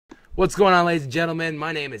What's going on, ladies and gentlemen?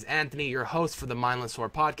 My name is Anthony, your host for the Mindless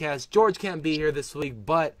podcast. George can't be here this week,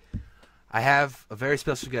 but I have a very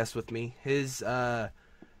special guest with me. He's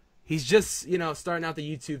just, starting out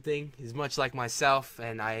the YouTube thing. He's much like myself,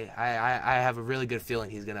 and I have a really good feeling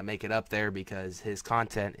he's going to make it up there because his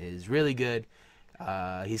content is really good.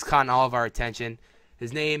 He's caught all of our attention.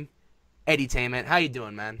 His name, Eddytainment. How you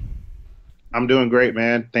doing, man? I'm doing great,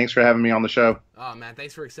 man. Thanks for having me on the show. Oh, man,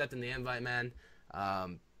 thanks for accepting the invite, man.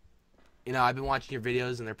 I've been watching your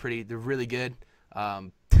videos, and they're really good.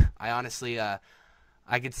 I honestly, I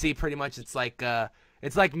could see pretty much it's like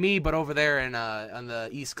me, but over there on the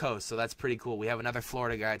East Coast. So that's pretty cool. We have another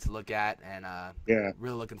Florida guy to look at, and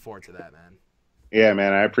really looking forward to that, man. Yeah,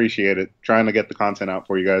 man, I appreciate it. Trying to get the content out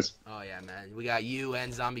for you guys. Oh yeah, man. We got you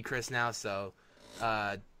and Zombie Chris now, so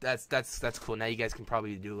that's cool. Now you guys can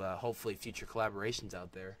probably do hopefully future collaborations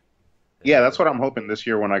out there. Yeah, that's what I'm hoping this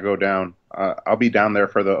year when I go down. I'll be down there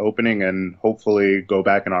for the opening and hopefully go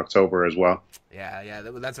back in October as well. Yeah,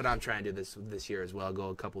 that's what I'm trying to do this year as well. Go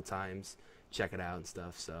a couple times, check it out and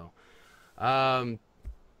stuff. So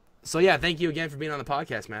yeah, thank you again for being on the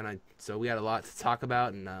podcast, man. So we got a lot to talk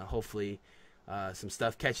about, and hopefully some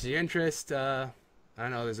stuff catches your interest. I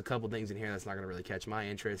know there's a couple things in here that's not going to really catch my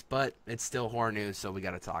interest, but it's still horror news, so we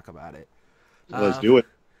got to talk about it. Let's do it.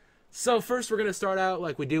 So first, we're going to start out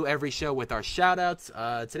like we do every show with our shout-outs.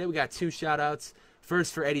 Today we got two shout-outs.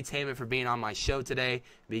 First for Eddytainment for being on my show today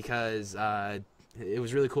because it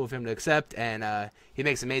was really cool of him to accept, and he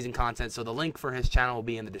makes amazing content. So the link for his channel will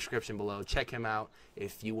be in the description below. Check him out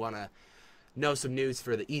if you want to know some news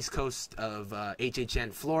for the East Coast of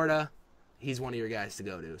HHN, Florida. He's one of your guys to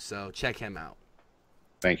go to, so check him out.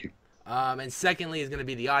 Thank you. And secondly is going to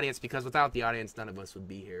be the audience, because without the audience, none of us would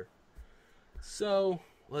be here. So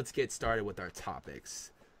let's get started with our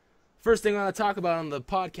topics. First thing I want to talk about on the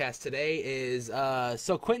podcast today is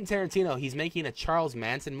so Quentin Tarantino, he's making a Charles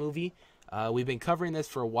Manson movie. We've been covering this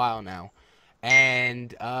for a while now,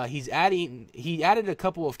 and he added a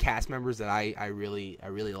couple of cast members that I really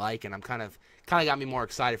like, and I'm kind of got me more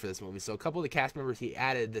excited for this movie. So a couple of the cast members he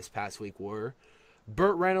added this past week were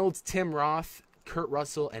Burt Reynolds, Tim Roth, Kurt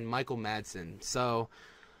Russell, and Michael Madsen. So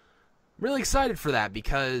really excited for that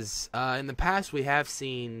because in the past we have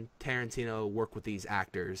seen Tarantino work with these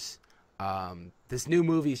actors. This new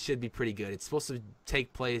movie should be pretty good. It's supposed to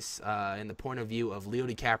take place in the point of view of Leo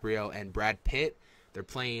DiCaprio and Brad Pitt. They're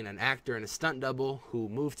playing an actor and a stunt double who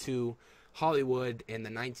moved to Hollywood in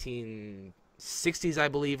the 1960s, I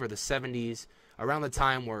believe, or the 70s, around the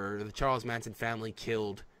time where the Charles Manson family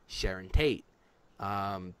killed Sharon Tate.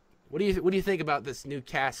 What do you think about this new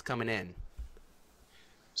cast coming in?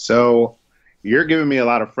 So you're giving me a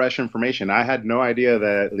lot of fresh information. I had no idea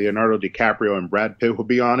that Leonardo DiCaprio and Brad Pitt would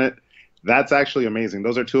be on it. That's actually amazing.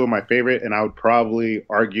 Those are two of my favorite, and I would probably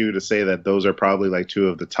argue to say that those are probably like two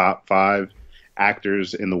of the top 5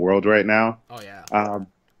 actors in the world right now. Oh, yeah.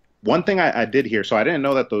 One thing I did hear, so I didn't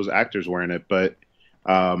know that those actors were in it, but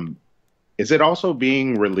is it also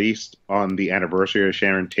being released on the anniversary of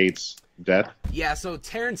Sharon Tate's death? Yeah, so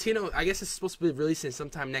Tarantino, I guess it's supposed to be releasing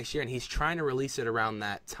sometime next year, and he's trying to release it around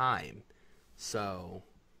that time. So,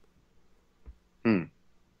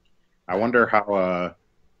 I wonder how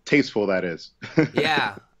tasteful that is.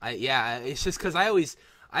 yeah, it's just because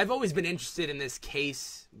I've always been interested in this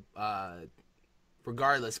case,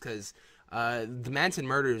 regardless, because the Manson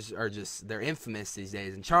murders are they're infamous these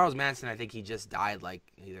days. And Charles Manson, I think he just died like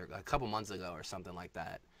either a couple months ago or something like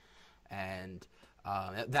that, and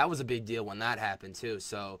that was a big deal when that happened too.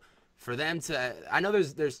 So for them to, I know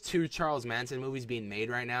there's 2 Charles Manson movies being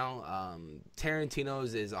made right now.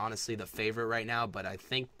 Tarantino's is honestly the favorite right now, but I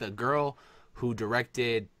think the girl who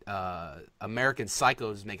directed American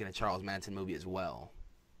Psycho is making a Charles Manson movie as well.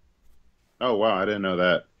 Oh wow, I didn't know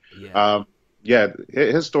that. Yeah.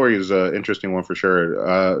 His story is an interesting one for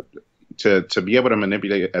sure. To be able to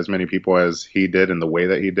manipulate as many people as he did in the way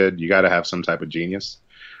that he did, you got to have some type of genius.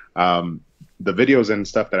 The videos and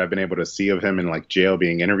stuff that I've been able to see of him in like jail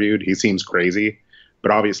being interviewed, he seems crazy,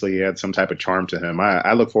 but obviously he had some type of charm to him.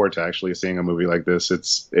 I look forward to actually seeing a movie like this.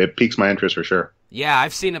 It piques my interest for sure. Yeah,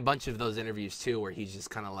 I've seen a bunch of those interviews too, where he's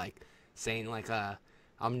just kind of like saying like,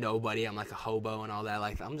 I'm nobody, I'm like a hobo and all that.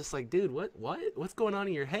 Like, I'm just like, dude, what's going on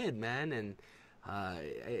in your head, man? And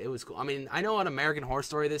it was cool. I mean, I know on American Horror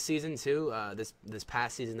Story this season too, this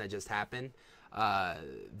past season that just happened,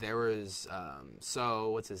 there was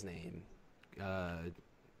so what's his name?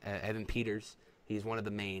 Evan Peters. He's one of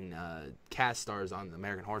the main cast stars on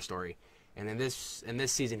American Horror Story, and in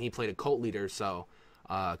this season he played a cult leader. So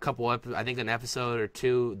I think an episode or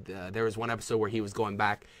two, there was one episode where he was going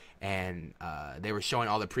back and they were showing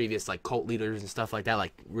all the previous like cult leaders and stuff like that,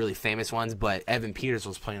 like really famous ones. But Evan Peters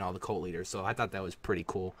was playing all the cult leaders, so I thought that was pretty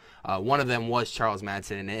cool. One of them was Charles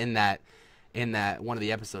Manson, and in that one of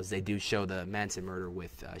the episodes, they do show the Manson murder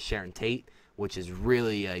with Sharon Tate, which is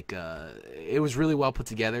really like it was really well put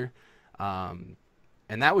together.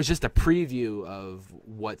 And that was just a preview of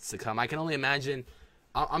what's to come. I can only imagine.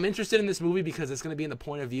 I'm interested in this movie because it's going to be in the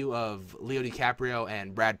point of view of Leo DiCaprio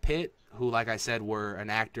and Brad Pitt, who, like I said, were an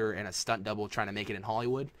actor and a stunt double trying to make it in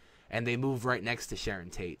Hollywood, and they moved right next to Sharon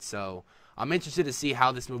Tate. So I'm interested to see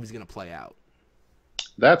how this movie's going to play out.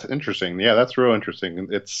 That's interesting. Yeah, that's real interesting.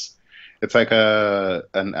 It's like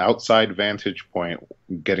an outside vantage point,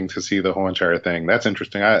 getting to see the whole entire thing. That's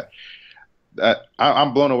interesting.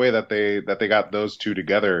 I'm blown away that they got those two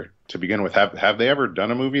together to begin with. Have they ever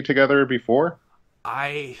done a movie together before?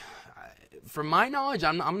 From my knowledge,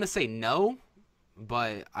 I'm gonna say no,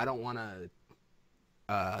 but I don't want to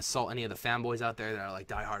assault any of the fanboys out there that are like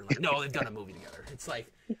diehard. Like, no, they've done a movie together. It's like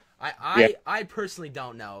I personally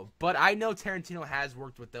don't know, but I know Tarantino has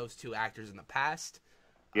worked with those two actors in the past.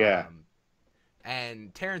 Yeah.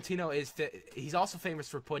 And Tarantino he's also famous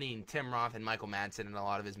for putting Tim Roth and Michael Madsen in a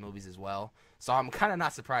lot of his movies as well. So I'm kind of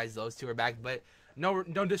not surprised those two are back, but no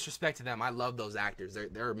disrespect to them. I love those actors.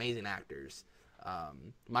 They're amazing actors.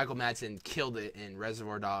 Michael Madsen killed it in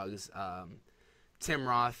Reservoir Dogs. Tim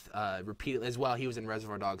Roth repeatedly as well. He was in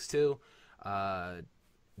Reservoir Dogs too.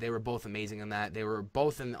 They were both amazing in that. They were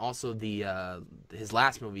both in also his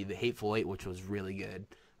last movie, The Hateful Eight, which was really good.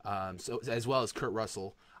 So as well as Kurt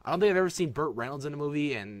Russell. I don't think I've ever seen Burt Reynolds in a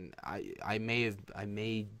movie, and I may have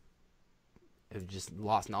just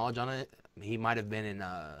lost knowledge on it. He might have been in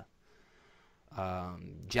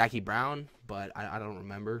Jackie Brown, but I don't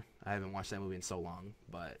remember. I haven't watched that movie in so long.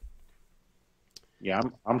 But Yeah,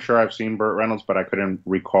 I'm sure I've seen Burt Reynolds, but I couldn't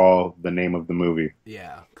recall the name of the movie.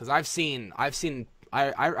 yeah, because I've seen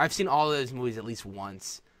all of those movies at least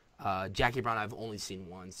once. Jackie Brown I've only seen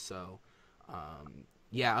once, so.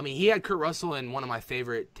 Yeah, I mean, he had Kurt Russell in one of my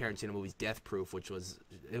favorite Tarantino movies, Death Proof, which was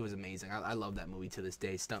amazing. I love that movie to this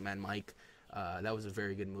day. Stuntman Mike, that was a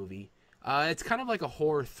very good movie. It's kind of like a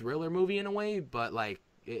horror thriller movie in a way, but like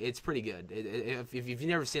it's pretty good. If you've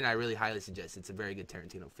never seen it, I really highly suggest it. It's a very good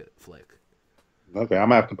Tarantino flick. Okay, I'm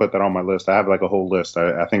gonna have to put that on my list. I have like a whole list.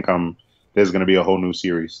 I think there's gonna be a whole new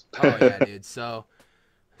series. Oh yeah, dude. So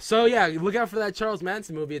yeah, look out for that Charles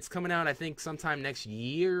Manson movie. It's coming out, I think, sometime next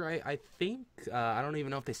year. I think I don't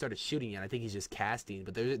even know if they started shooting yet. I think he's just casting,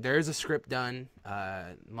 but there is a script done.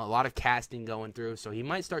 A lot of casting going through, so he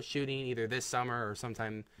might start shooting either this summer or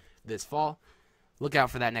sometime this fall. Look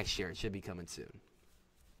out for that next year. It should be coming soon.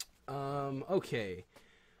 Okay.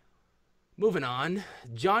 Moving on,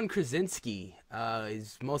 John Krasinski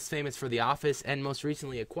is most famous for The Office and most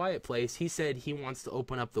recently A Quiet Place. He said he wants to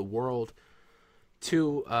open up the world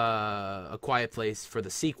to A Quiet Place for the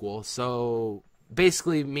sequel. So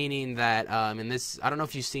basically meaning that in this, I don't know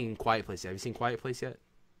if you've seen Quiet Place yet. Have you seen Quiet Place yet?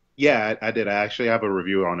 Yeah, I did. I actually have a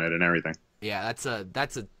review on it and everything. Yeah,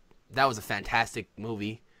 that was a fantastic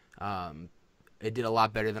movie. It did a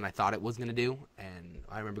lot better than I thought it was going to do, and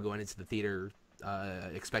I remember going into the theater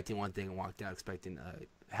expecting one thing and walked out expecting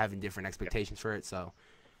having different expectations for it. So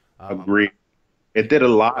agree. It did a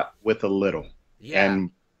lot with a little. Yeah. And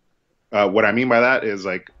what I mean by that is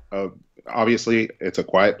like obviously it's A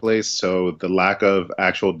Quiet Place, so the lack of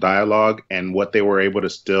actual dialogue and what they were able to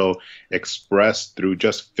still express through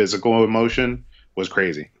just physical emotion was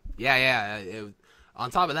crazy. Yeah. On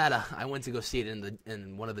top of that, I went to go see it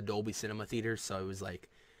in one of the Dolby Cinema theaters, so it was like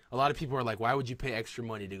a lot of people are like, why would you pay extra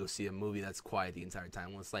money to go see a movie that's quiet the entire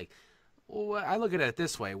time? Well, it's like, well, I look at it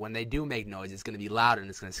this way. When they do make noise, it's going to be loud and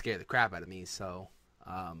it's going to scare the crap out of me, so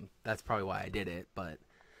that's probably why I did it. But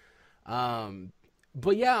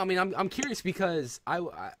yeah, I mean, I'm curious because I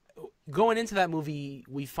going into that movie,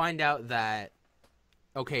 we find out that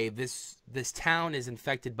okay, this town is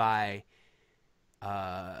infected by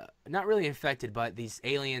not really infected, but these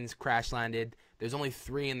aliens crash landed. There's only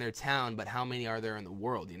 3 in their town, but how many are there in the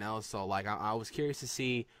world? You know, so like I was curious to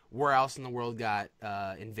see where else in the world got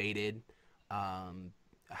invaded.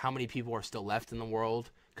 How many people are still left in the world?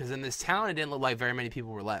 Because in this town, it didn't look like very many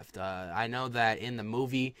people were left. I know that in the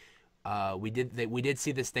movie. We did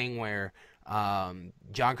see this thing where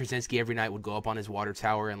John Krasinski every night would go up on his water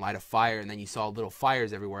tower and light a fire, and then you saw little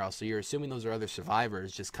fires everywhere else. So you're assuming those are other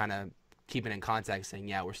survivors, just kind of keeping in contact, saying,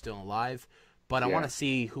 yeah, we're still alive. But I want to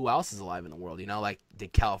see who else is alive in the world. You know, like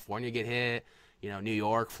did California get hit? You know, New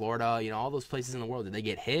York, Florida, you know, all those places in the world. Did they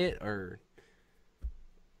get hit or?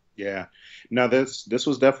 Yeah, no, this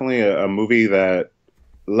was definitely a movie that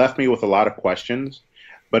left me with a lot of questions.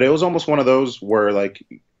 But it was almost one of those where like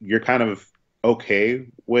you're kind of okay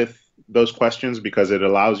with those questions because it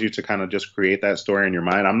allows you to kind of just create that story in your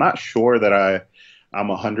mind. I'm not sure that I'm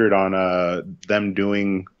 100 on them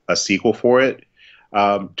doing a sequel for it,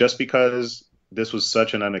 just because this was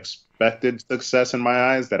such an unexpected success in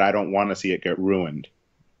my eyes that I don't want to see it get ruined.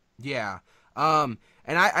 Yeah. And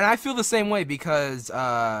I feel the same way because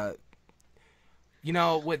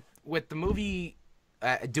with the movie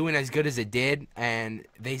doing as good as it did, and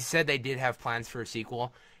they said they did have plans for a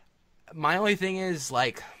sequel. My only thing is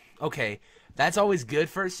like, okay, that's always good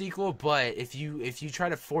for a sequel, but if you try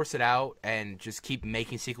to force it out and just keep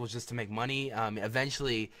making sequels just to make money,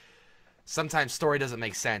 eventually sometimes story doesn't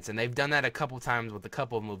make sense, and they've done that a couple times with a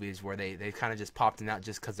couple of movies where they kind of just popped it out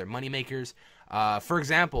just because they're money makers. For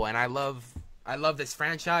example, and I love this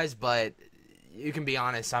franchise, but you can be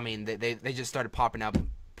honest. I mean, they just started popping up,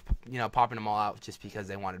 popping them all out just because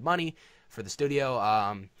they wanted money for the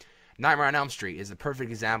studio. Nightmare on Elm Street is a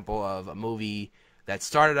perfect example of a movie that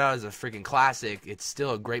started out as a freaking classic. It's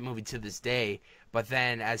still a great movie to this day, but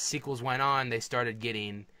then as sequels went on, they started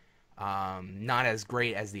getting not as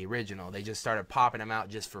great as the original. They just started popping them out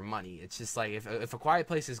just for money. It's just like if A Quiet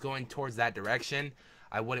Place is going towards that direction,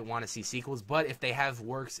 I wouldn't want to see sequels. But if they have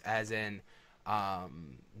works as in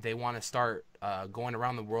they want to start going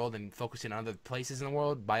around the world and focusing on other places in the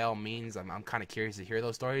world, by all means, I'm kind of curious to hear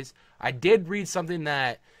those stories. I did read something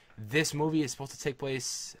that this movie is supposed to take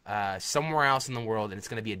place somewhere else in the world, and it's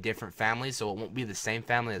going to be a different family, so it won't be the same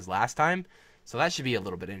family as last time. So that should be a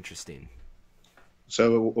little bit interesting.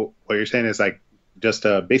 So what you're saying is like just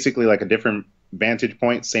basically like a different vantage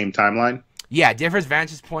point, same timeline. Yeah, different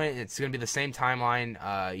vantage point. It's going to be the same timeline.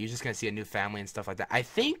 You're just going to see a new family and stuff like that. I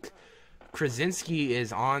think Krasinski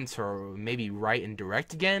is on to maybe write and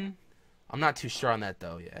direct again. I'm not too sure on that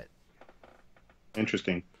though yet.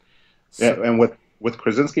 Interesting. Yeah, and with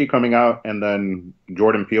Krasinski coming out and then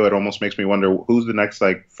Jordan Peele, it almost makes me wonder who's the next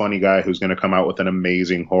like funny guy who's going to come out with an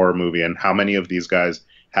amazing horror movie, and how many of these guys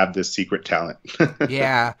have this secret talent.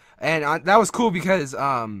 Yeah, and that was cool because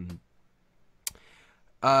in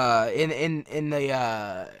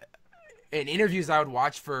interviews I would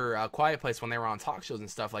watch for Quiet Place when they were on talk shows and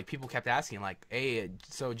stuff, like people kept asking like, "Hey,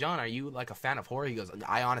 so John, are you like a fan of horror?" He goes,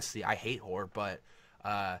 I hate horror, but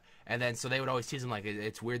and then so they would always tease him like,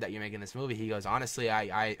 "It's weird that you're making this movie." He goes, "Honestly,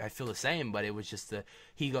 I feel the same, but it was just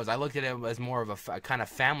he goes, I looked at it as more of a kind of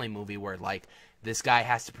family movie where like this guy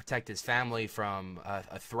has to protect his family from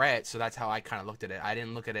a threat, so that's how I kind of looked at it. I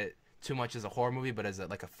didn't look at it too much as a horror movie, but as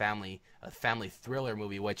like a family thriller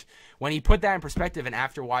movie." Which, when he put that in perspective, and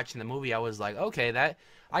after watching the movie, I was like, okay, that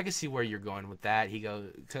I can see where you're going with that. He goes,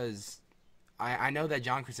 because I know that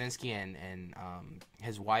John Krasinski and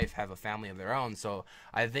his wife have a family of their own, so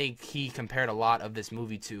I think he compared a lot of this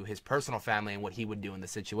movie to his personal family and what he would do in the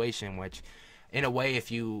situation. Which, in a way, if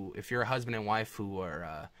you're a husband and wife who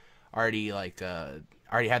are already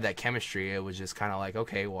have that chemistry, it was just kind of like,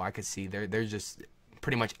 okay, well, I could see they're just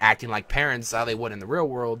pretty much acting like parents, how they would in the real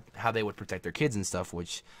world, how they would protect their kids and stuff,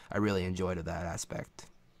 which I really enjoyed of that aspect.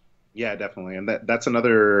 Yeah, definitely, and that's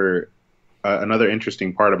another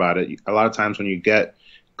interesting part about it. A lot of times when you get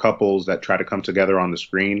couples that try to come together on the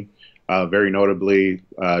screen, very notably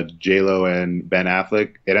J-Lo and Ben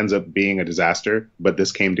Affleck, it ends up being a disaster. But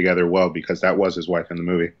this came together well because that was his wife in the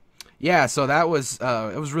movie. Yeah, so that was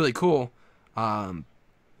it was really cool. I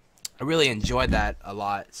really enjoyed that a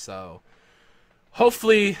lot. So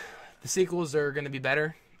hopefully the sequels are going to be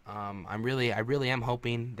better. I really am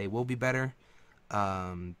hoping they will be better.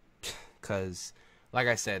 Because, like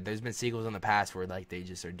I said, there's been sequels in the past where like they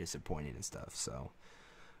just are disappointing and stuff. So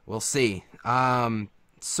we'll see.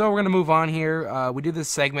 So we're gonna move on here. We do this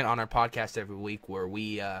segment on our podcast every week where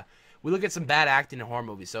we look at some bad acting in horror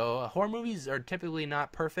movies. So horror movies are typically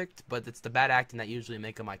not perfect, but it's the bad acting that usually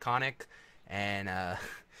make them iconic. And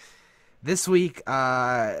this week,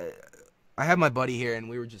 I have my buddy here, and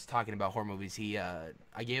we were just talking about horror movies.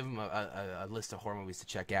 I gave him a list of horror movies to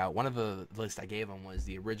check out. One of the lists I gave him was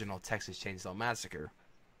the original Texas Chainsaw Massacre.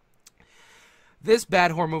 This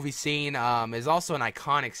bad horror movie scene is also an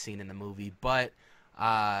iconic scene in the movie, but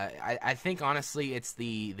I think, honestly, it's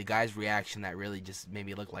the guy's reaction that really just made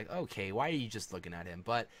me look like, okay, why are you just looking at him?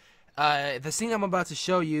 But the scene I'm about to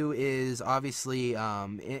show you is obviously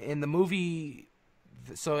in the movie.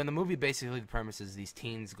 So in the movie, basically the premise is these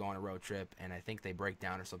teens go on a road trip, and I think they break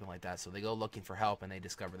down or something like that. So they go looking for help, and they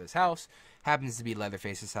discover this house. Happens to be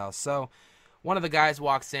Leatherface's house. So one of the guys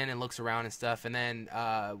walks in and looks around and stuff, and then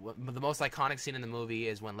the most iconic scene in the movie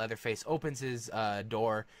is when Leatherface opens his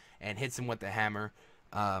door and hits him with a hammer,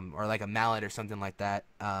 or like a mallet or something like that.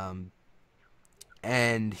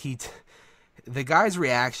 And The guy's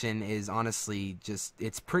reaction is honestly just,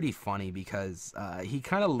 it's pretty funny because he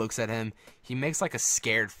kind of looks at him. He makes like a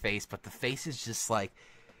scared face, but the face is just like,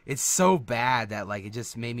 it's so bad that like it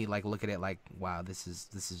just made me like look at it like, wow, this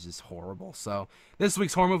is just horrible. So this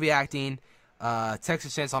week's horror movie acting,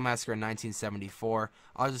 Texas Chainsaw Massacre in 1974.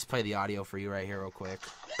 I'll just play the audio for you right here real quick.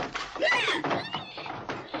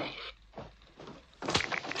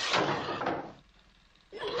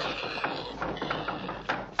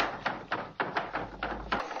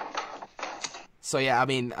 So yeah, I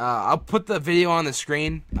mean, I'll put the video on the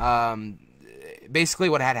screen. Basically,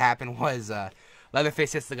 what had happened was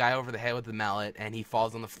Leatherface hits the guy over the head with the mallet, and he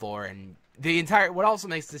falls on the floor. And the entire, what also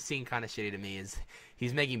makes this scene kind of shitty to me is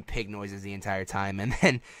he's making pig noises the entire time. And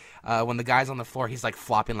then when the guy's on the floor, he's like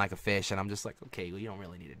flopping like a fish, and I'm just like, okay, well, you don't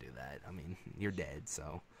really need to do that. I mean, you're dead.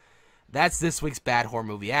 So that's this week's bad horror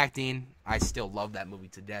movie acting. I still love that movie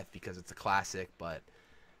to death because it's a classic, but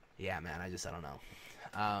yeah, man, I don't know.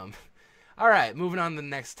 All right, moving on to the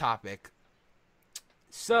next topic.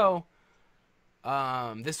 So,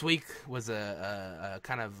 this week was a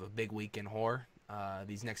kind of a big week in horror.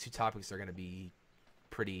 These next two topics are going to be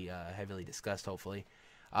pretty heavily discussed, hopefully.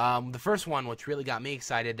 The first one, which really got me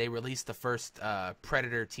excited, they released the first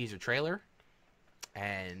Predator teaser trailer,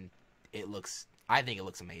 and I think it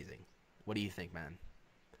looks amazing. What do you think, man?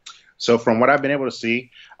 So from what I've been able to see,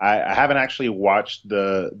 I haven't actually watched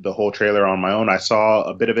the whole trailer on my own. I saw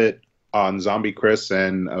a bit of it on Zombie Chris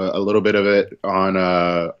and a little bit of it on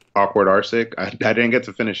Awkward Arsic. I didn't get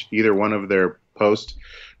to finish either one of their posts,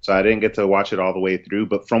 so I didn't get to watch it all the way through.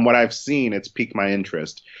 But from what I've seen, it's piqued my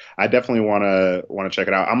interest. I definitely want to check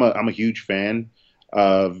it out. I'm a huge fan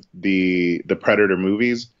of the Predator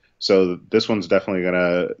movies, so this one's definitely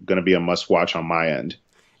gonna be a must watch on my end.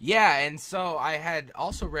 Yeah, and so I had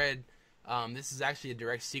also read this is actually a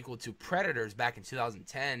direct sequel to Predators back in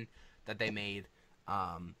 2010 that they made.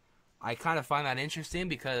 I kind of find that interesting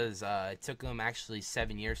because it took them actually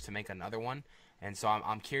 7 years to make another one, and so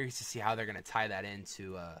I'm curious to see how they're going to tie that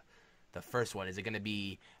into the first one. Is it going to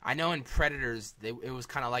be? I know in Predators it was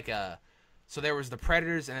kind of like so there was the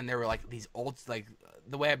Predators, and then there were like these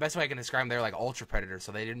best way I can describe them, they were like ultra predators,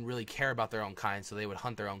 so they didn't really care about their own kind, so they would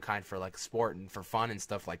hunt their own kind for like sport and for fun and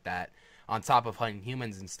stuff like that, on top of hunting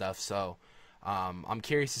humans and stuff. So I'm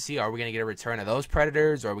curious to see, are we going to get a return of those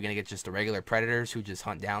predators, or are we going to get just the regular predators who just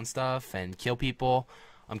hunt down stuff and kill people?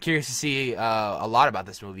 I'm curious to see a lot about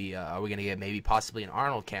this movie. Are we going to get maybe possibly an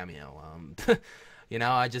Arnold cameo?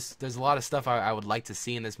 There's a lot of stuff I would like to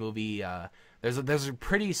see in this movie. There's a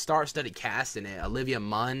pretty star-studded cast in it. Olivia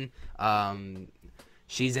Munn,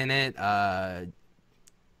 she's in it.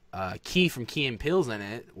 Key from Key and Peele's in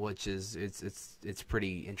it, which is it's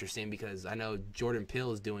pretty interesting because I know Jordan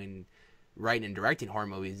Peele is doing writing and directing horror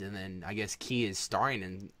movies, and then I guess Key is starring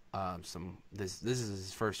in this is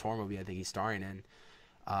his first horror movie I think he's starring in.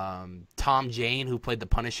 Tom Jane, who played the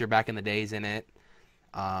Punisher back in the days, in it.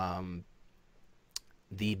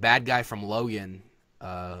 The bad guy from Logan,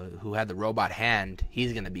 who had the robot hand,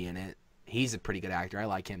 he's gonna be in it. He's a pretty good actor. I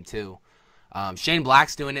like him too. Shane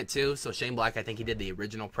Black's doing it too. So Shane Black, I think he did the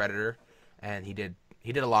original Predator, and he did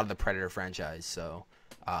a lot of the Predator franchise. So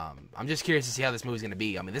I'm just curious to see how this movie's gonna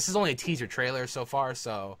be. I mean, this is only a teaser trailer so far,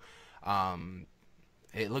 so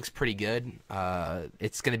it looks pretty good.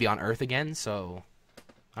 It's gonna be on Earth again, so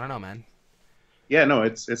I don't know, man. Yeah, no,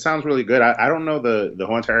 it sounds really good. I don't know the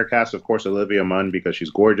whole entire cast. Of course, Olivia Munn because she's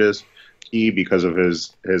gorgeous. Key because of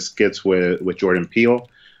his skits with Jordan Peele.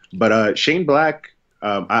 But Shane Black,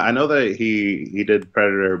 I know that he did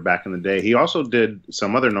Predator back in the day. He also did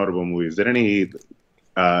some other notable movies. Didn't he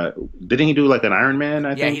do like an Iron Man, I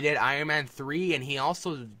think? Yeah, he did Iron Man 3, and he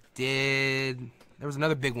also did... There was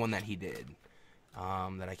another big one that he did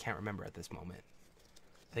that I can't remember at this moment.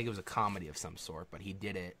 I think it was a comedy of some sort, but he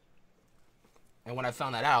did it. And when I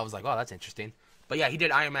found that out, I was like, oh, that's interesting. But yeah, he did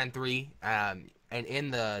Iron Man 3, and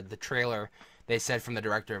in the trailer, they said from the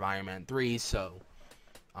director of Iron Man 3, so...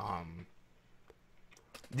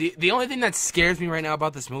 The only thing that scares me right now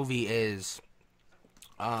about this movie is,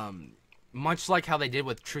 much like how they did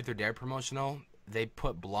with Truth or Dare promotional, they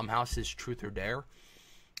put Blumhouse's Truth or Dare.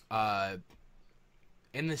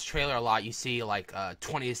 In this trailer a lot, you see, like,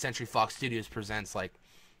 20th Century Fox Studios presents, like,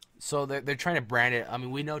 so they're trying to brand it. I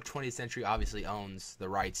mean, we know 20th Century obviously owns the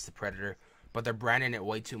rights to Predator, but they're branding it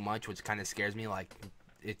way too much, which kind of scares me. Like,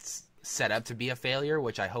 it's set up to be a failure,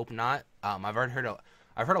 which I hope not. I've heard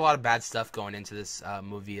a lot of bad stuff going into this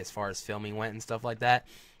movie as far as filming went and stuff like that.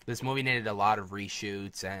 This movie needed a lot of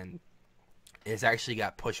reshoots, and it's actually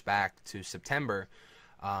got pushed back to September.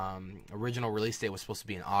 Original release date was supposed to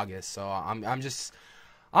be in August, so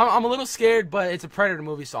I'm a little scared, but it's a Predator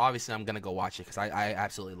movie, so obviously I'm gonna go watch it because I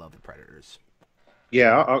absolutely love the Predators.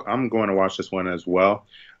 Yeah, I'm going to watch this one as well.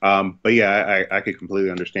 But yeah, I could completely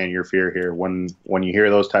understand your fear here when you hear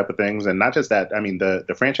those type of things, and not just that. I mean,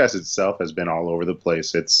 the franchise itself has been all over the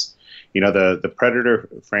place. It's the Predator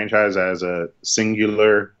franchise as a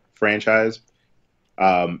singular franchise,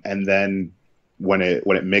 and then when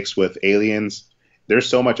it mixed with Aliens, there's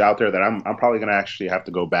so much out there that I'm probably gonna actually have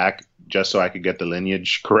to go back just so I could get the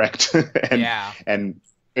lineage correct and Yeah. and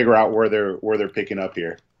figure out where they're picking up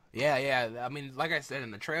here. Yeah, yeah. I mean, like I said,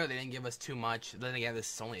 in the trailer, they didn't give us too much. Then again,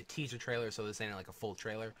 this is only a teaser trailer, so this ain't like a full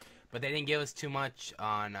trailer. But they didn't give us too much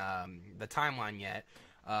on the timeline yet.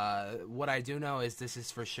 What I do know is this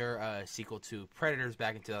is for sure a sequel to Predators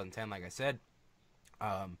back in 2010, like I said.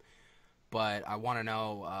 But I want to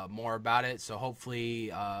know more about it. So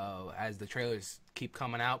hopefully, as the trailers keep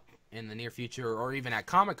coming out in the near future, or even at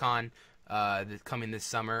Comic-Con coming this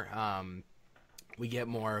summer, we get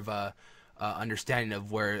more of a understanding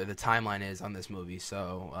of where the timeline is on this movie.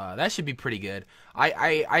 So that should be pretty good.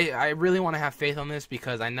 I really want to have faith on this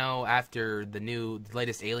because I know after the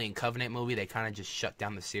latest Alien Covenant movie, they kind of just shut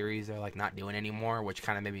down the series. They're like not doing it anymore, which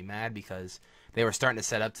kind of made me mad because they were starting to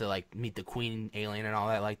set up to like meet the Queen alien and all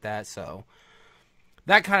that like that. So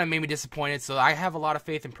that kind of made me disappointed. So I have a lot of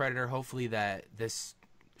faith in Predator. Hopefully that this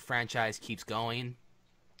franchise keeps going.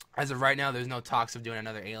 As of right now, there's no talks of doing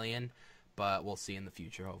another Alien, but we'll see in the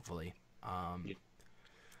future, hopefully.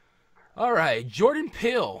 All right, Jordan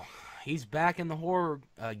Peele. He's back in the horror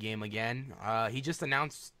game again. He just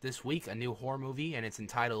announced this week a new horror movie, and it's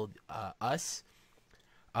entitled Us.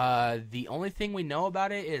 The only thing we know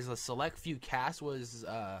about it is a select few cast was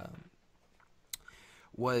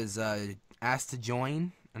asked to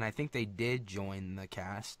join, and I think they did join the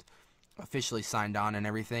cast, officially signed on and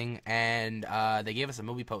everything. And they gave us a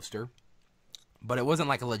movie poster, but it wasn't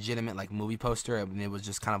like a legitimate like movie poster. I mean, it was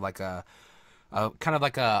just kind of like a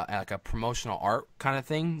promotional art kind of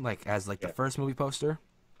thing, like as like the first movie poster.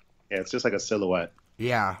 Yeah, it's just like a silhouette.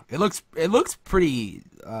 Yeah, it looks pretty.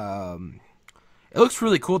 It looks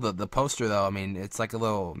really cool. The poster though, I mean, it's like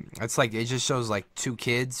it just shows like two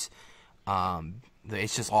kids.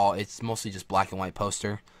 It's mostly just black and white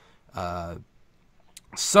poster.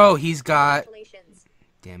 So he's got.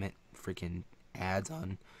 Damn it! Freaking ads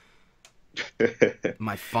on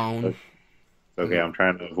my phone. Okay, I'm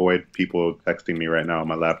trying to avoid people texting me right now on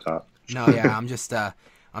my laptop. No, yeah, I'm just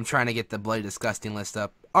I'm trying to get the Bloody Disgusting list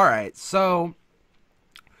up. All right, so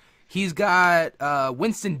he's got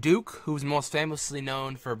Winston Duke, who's most famously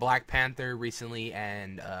known for Black Panther recently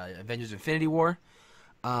and Avengers: Infinity War.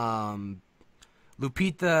 Lupita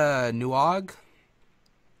Nyong'o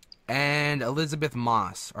and Elizabeth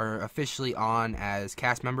Moss are officially on as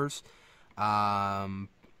cast members.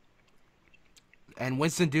 And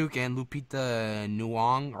Winston Duke and Lupita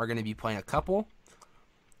Nyong'o are going to be playing a couple.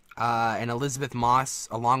 And Elizabeth Moss,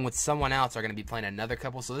 along with someone else, are going to be playing another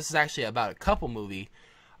couple. So this is actually about a couple movie,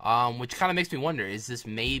 which kind of makes me wonder, is this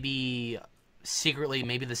maybe secretly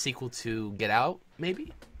maybe the sequel to Get Out,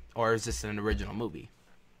 maybe? Or is this an original movie?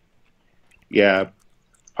 Yeah,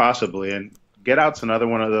 possibly. And Get Out's another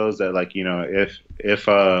one of those that, like, if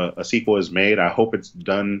a sequel is made, I hope it's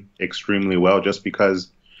done extremely well, just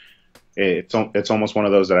because it's almost one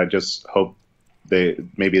of those that I just hope they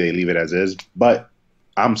leave it as is. But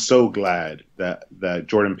I'm so glad that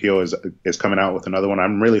Jordan Peele is coming out with another one.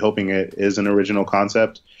 I'm really hoping it is an original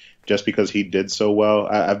concept, just because he did so well.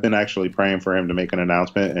 I've been actually praying for him to make an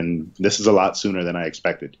announcement, and this is a lot sooner than I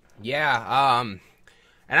expected. Yeah,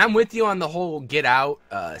 and I'm with you on the whole Get Out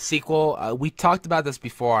sequel. We talked about this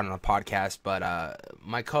before on a podcast, but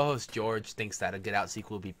my co-host George thinks that a Get Out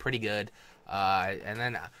sequel would be pretty good. And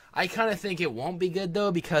then I kind of think it won't be good,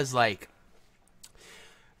 though, because, like,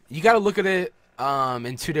 you got to look at it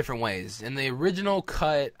in two different ways. In the original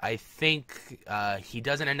cut, I think he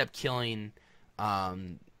doesn't end up killing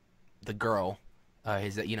the girl,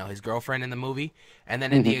 his girlfriend in the movie. And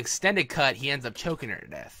then in the extended cut, he ends up choking her to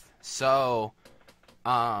death. So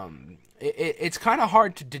it's kind of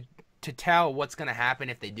hard to tell what's going to happen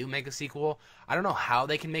if they do make a sequel. I don't know how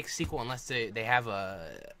they can make a sequel unless they have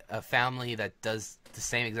a family that does the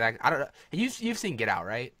same exact. I don't know. You've seen Get Out,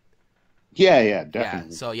 right? Yeah,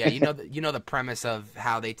 definitely. Yeah. So yeah, you know the premise of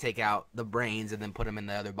how they take out the brains and then put them in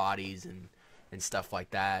the other bodies and stuff like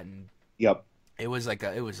that. And yep. It was like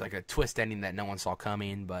a twist ending that no one saw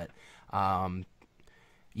coming, but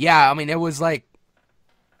yeah, I mean, it was like,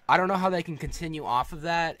 I don't know how they can continue off of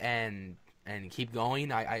that and keep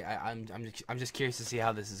going. I'm just curious to see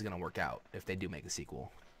how this is gonna work out if they do make a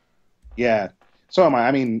sequel. Yeah, so am I.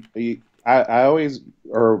 I mean, I always,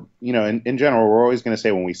 or in general, we're always going to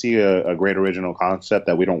say when we see a great original concept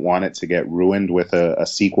that we don't want it to get ruined with a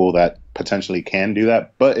sequel that potentially can do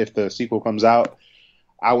that. But if the sequel comes out,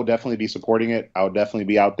 I will definitely be supporting it. I will definitely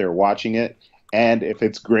be out there watching it. And if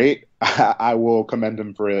it's great, I will commend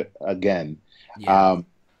him for it again. Yeah.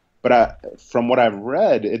 But from what I've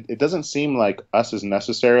read, it doesn't seem like Us is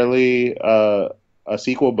necessarily a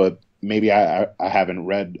sequel, but maybe I haven't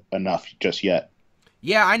read enough just yet.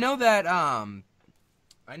 Yeah, I know that.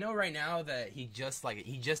 I know right now that he just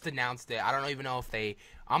announced it. I don't even know if they.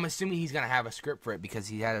 I'm assuming he's gonna have a script for it because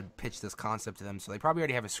he had to pitch this concept to them, so they probably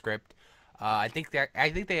already have a script. I think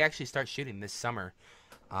they actually start shooting this summer.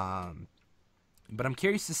 But I'm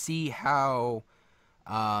curious to see how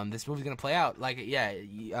this movie's gonna play out. Like, yeah,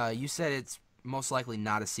 you said it's most likely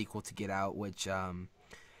not a sequel to Get Out, which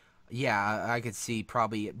yeah, I could see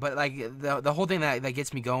probably. But like the whole thing that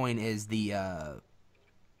gets me going is the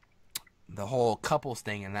whole couples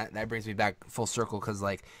thing, and that brings me back full circle because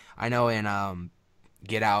like I know in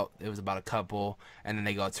Get Out it was about a couple, and then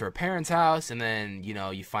they go to her parents' house, and then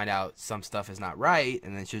you find out some stuff is not right,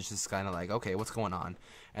 and then she's just kind of like, okay, what's going on,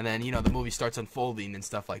 and then the movie starts unfolding and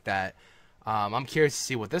stuff like that. I'm curious to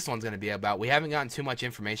see what this one's going to be about. We haven't gotten too much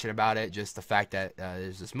information about it, just the fact that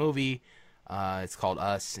there's this movie. It's called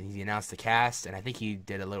Us, and he announced the cast, and I think he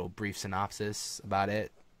did a little brief synopsis about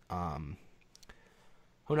it.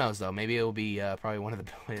 Who knows, though? Maybe it will be probably one of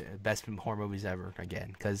the best horror movies ever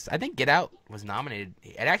again. Because I think Get Out was nominated.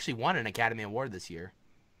 It actually won an Academy Award this year.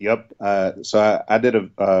 Yep. So I did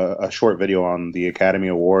a short video on the Academy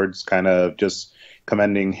Awards, kind of just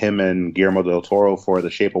commending him and Guillermo del Toro for The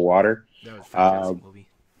Shape of Water. That was a fantastic movie.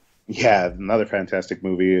 Yeah, another fantastic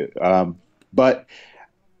movie. But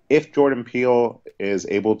if Jordan Peele is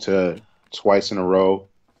able to twice in a row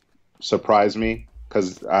surprise me,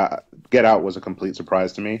 because Get Out was a complete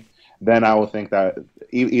surprise to me, then I will think that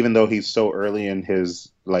even though he's so early in his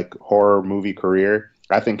like horror movie career,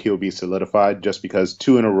 I think he'll be solidified just because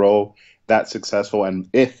two in a row that successful, and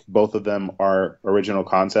if both of them are original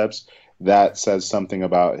concepts, that says something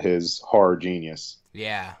about his horror genius.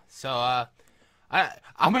 Yeah. So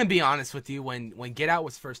I'm gonna be honest with you. When Get Out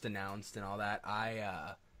was first announced and all that, I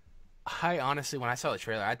honestly, when I saw the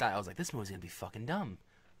trailer, I was like, this movie's gonna be fucking dumb.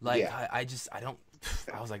 Like, yeah. I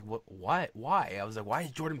was like, what? Why? I was like, why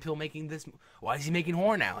is Jordan Peele making this? Why is he making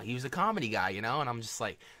horror now? He was a comedy guy, And I'm just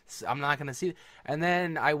like, I'm not gonna see it. And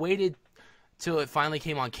then I waited till it finally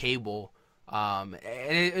came on cable. And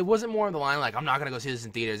it wasn't more on the line like I'm not gonna go see this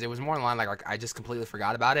in theaters. It was more on the line like I just completely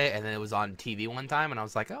forgot about it, and then it was on TV one time, and I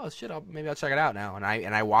was like, oh shit, maybe I'll check it out now. And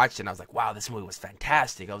I watched it, and I was like, wow, this movie was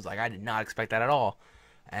fantastic. I was like, I did not expect that at all.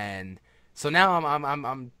 And so now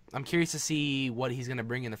I'm curious to see what he's gonna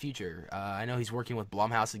bring in the future. I know he's working with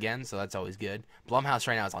Blumhouse again, so that's always good. Blumhouse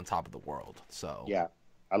right now is on top of the world. So yeah,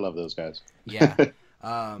 I love those guys. Yeah,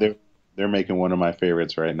 they're making one of my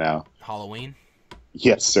favorites right now. Halloween.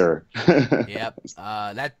 Yes, sir. Yep.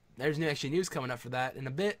 There's new actually news coming up for that in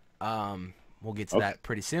a bit. We'll get to that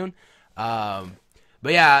pretty soon. But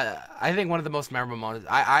yeah, I think one of the most memorable moments.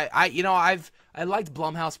 I liked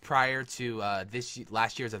Blumhouse prior to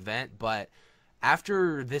last year's event, but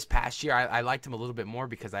after this past year, I liked him a little bit more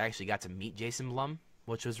because I actually got to meet Jason Blum,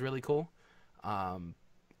 which was really cool. And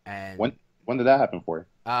when did that happen for you?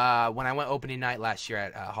 When I went opening night last year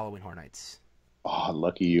at Halloween Horror Nights. Oh,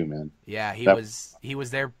 lucky you, man. Yeah, he was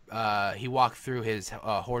there. He walked through his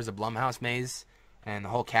Horrors of Blumhouse maze, and the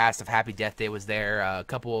whole cast of Happy Death Day was there. A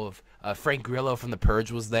couple of Frank Grillo from The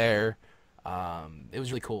Purge was there. It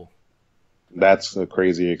was really cool. That's a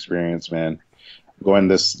crazy experience, man. Going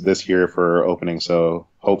this year for opening, so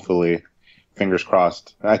hopefully, fingers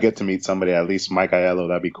crossed, I get to meet somebody, at least Mike Aiello.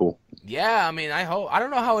 That'd be cool. Yeah, I mean, I hope. I don't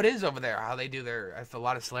know how it is over there, how they do if a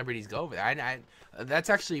lot of celebrities go over there. That's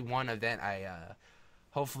actually one event I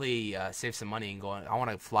hopefully save some money and go on. I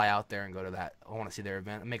want to fly out there and go to that. I want to see their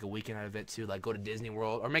event, make a weekend out of it too, like go to Disney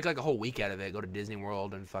World, or make like a whole week out of it. Go to Disney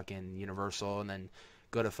World and fucking Universal, and then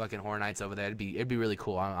go to fucking Horror Nights over there. It'd be really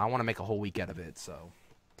cool. I want to make a whole week out of it. So.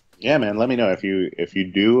 Yeah, man. Let me know if you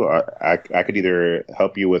do. I could either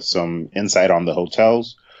help you with some insight on the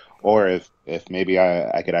hotels, or if maybe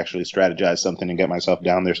I could actually strategize something and get myself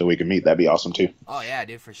down there so we can meet. That'd be awesome too. Oh yeah,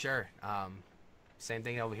 dude, for sure. Same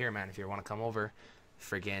thing over here, man. If you want to come over,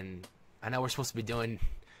 freaking. I know we're supposed to be doing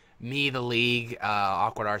me, the league,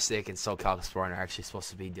 Awkward Arsic, and SoCal Exploring are actually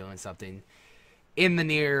supposed to be doing something in the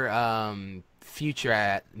near future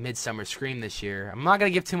at Midsummer Scream this year. I'm not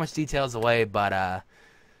gonna give too much details away, but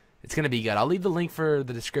it's going to be good. I'll leave the link for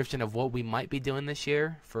the description of what we might be doing this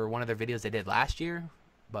year for one of their videos they did last year,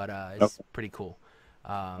 but it's pretty cool.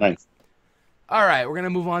 Nice. All right, we're gonna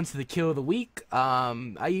move on to the kill of the week.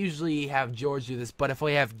 I usually have George do this, but if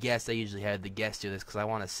we have guests, I usually have the guests do this because I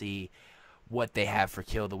want to see what they have for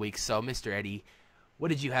kill of the week. So, Mr. Eddie, what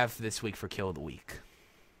did you have for this week for kill of the week?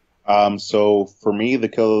 So for me, the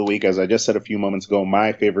kill of the week, as I just said a few moments ago,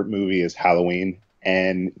 my favorite movie is Halloween,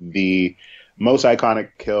 and the most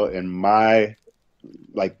iconic kill in my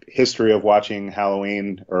history of watching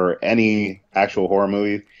Halloween or any actual horror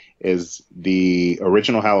movie is the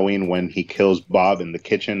original Halloween when he kills Bob in the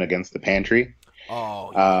kitchen against the pantry.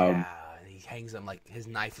 Oh yeah, he hangs him his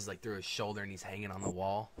knife is through his shoulder and he's hanging on the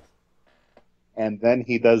wall. And then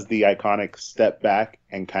he does the iconic step back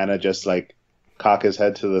and kind of just cock his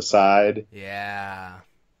head to the side. Yeah.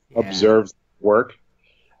 Observes work.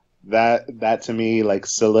 That to me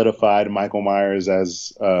solidified Michael Myers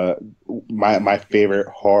as my favorite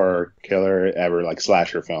horror killer ever,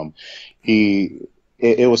 slasher film.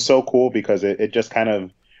 It was so cool because it just kind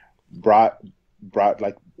of brought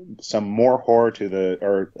some more horror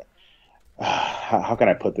to how can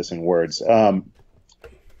I put this in words?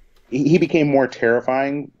 He became more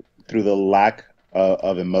terrifying through the lack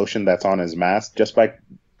of emotion that's on his mask, just by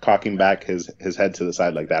cocking back his head to the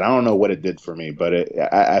side like that. I don't know what it did for me, but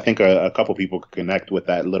I think a couple people could connect with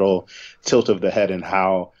that little tilt of the head and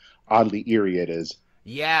how oddly eerie it is.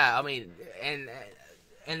 Yeah, I mean,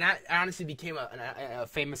 and that honestly became a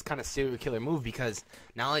famous kind of serial killer move because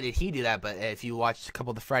not only did he do that, but if you watch a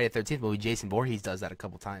couple of the Friday the 13th movie, Jason Voorhees does that a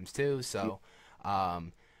couple times too. So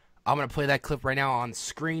I'm going to play that clip right now on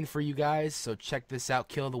screen for you guys. So check this out.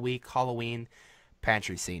 Kill of the week, Halloween,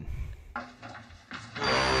 pantry scene.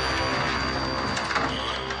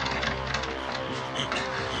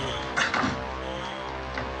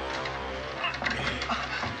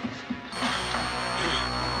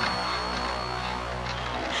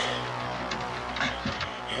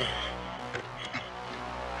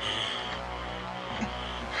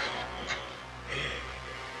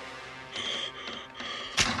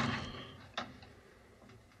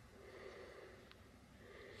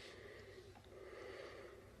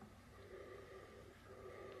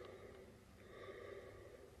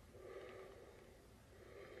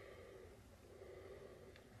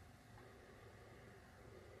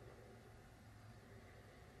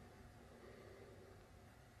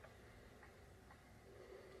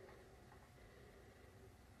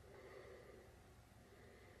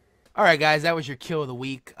 All right, guys, that was your kill of the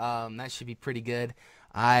week. That should be pretty good.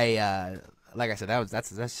 Like I said, that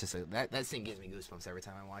scene gives me goosebumps every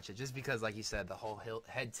time I watch it, just because, like you said, the whole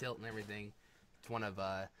head tilt and everything. It's one of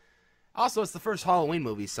also it's the first Halloween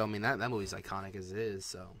movie, so I mean that movie's iconic as it is.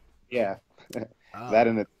 So yeah, that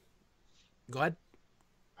in it. Go ahead.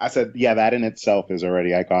 I said, yeah, that in itself is already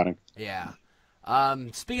iconic. Yeah.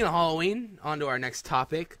 Speaking of Halloween, on to our next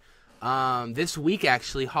topic. This week,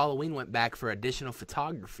 actually, Halloween went back for additional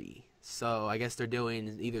photography. So I guess they're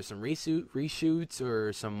doing either some reshoots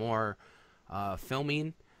or some more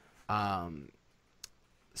filming.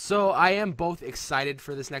 So I am both excited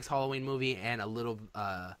for this next Halloween movie and a little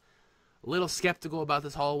skeptical about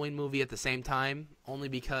this Halloween movie at the same time, only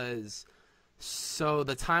because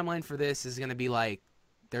the timeline for this is going to be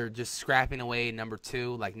they're just scrapping away number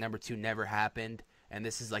 2, number 2 never happened. And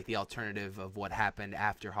this is the alternative of what happened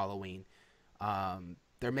after Halloween.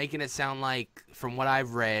 They're making it sound like, from what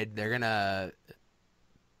I've read, they're gonna.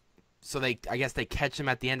 So I guess they catch him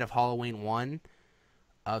at the end of Halloween 1,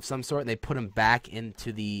 of some sort, and they put him back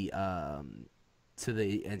into the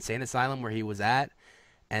insane asylum where he was at,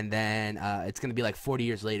 and then it's gonna be 40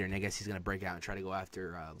 years later, and I guess he's gonna break out and try to go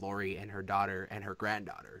after Lori and her daughter and her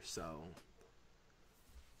granddaughter. So.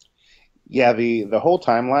 Yeah, the whole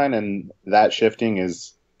timeline and that shifting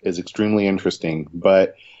is extremely interesting.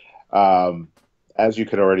 But as you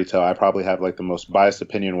could already tell, I probably have the most biased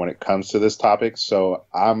opinion when it comes to this topic. So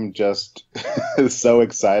I'm just so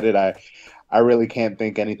excited. I really can't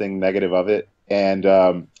think anything negative of it. And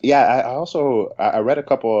I read a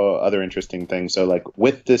couple of other interesting things. So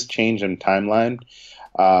with this change in timeline,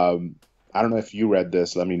 I don't know if you read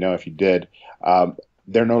this. Let me know if you did.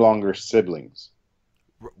 They're no longer siblings.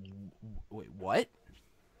 Wait, what?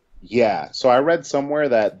 Yeah, so I read somewhere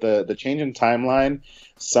that the change in timeline,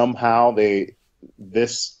 somehow they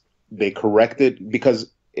corrected, because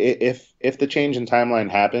if the change in timeline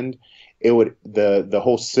happened, it would the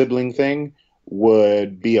whole sibling thing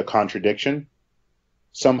would be a contradiction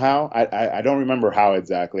somehow. I don't remember how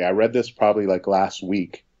exactly. I read this probably last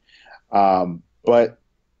week, but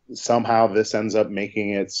somehow this ends up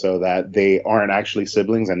making it so that they aren't actually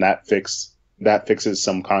siblings, and that fixes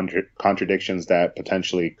some contradictions that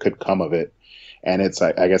potentially could come of it. And it's,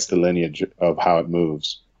 I guess, the lineage of how it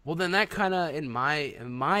moves. Well, then that kind of, in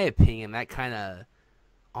my opinion, that kind of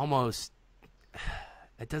almost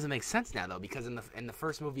it doesn't make sense now though, because in the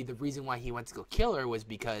first movie, the reason why he went to go kill her was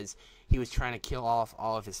because he was trying to kill off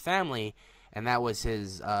all of his family, and that was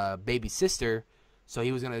his baby sister. So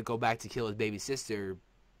he was gonna go back to kill his baby sister,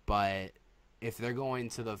 but if they're going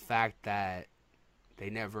to the fact that they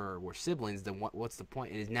never were siblings, then what's the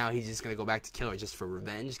point? Is now he's just gonna go back to kill her just for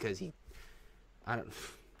revenge because I don't.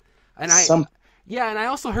 And Some yeah, and I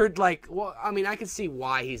also heard like, well, I mean, I can see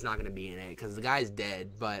why he's not gonna be in it because the guy's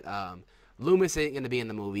dead, but Loomis ain't gonna be in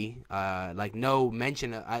the movie. Like no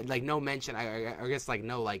mention, like no mention. I guess like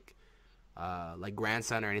no like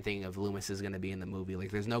grandson or anything of Loomis is gonna be in the movie. Like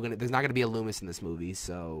there's not gonna be a Loomis in this movie,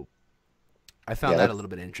 so I found yeah, that a little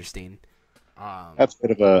bit interesting. that's a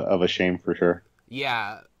bit of a shame for sure.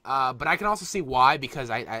 Yeah, but I can also see why because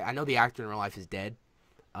I know the actor in real life is dead.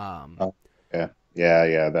 Um, Oh, yeah,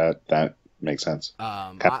 yeah, that makes sense.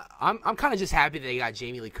 I'm kind of just happy they got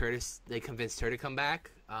Jamie Lee Curtis. They convinced her to come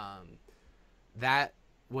back. That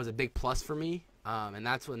was a big plus for me, and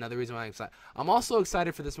that's another reason why I'm excited. I'm also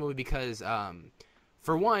excited for this movie because,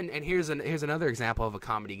 for one, and here's another example of a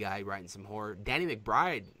comedy guy writing some horror. Danny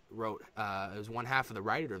McBride wrote, was one half of the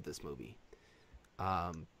writer of this movie.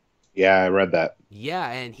 Yeah, I read that. Yeah,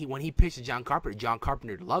 and when he pitched to John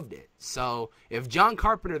Carpenter loved it. So if John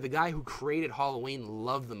Carpenter, the guy who created Halloween,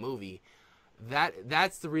 loved the movie,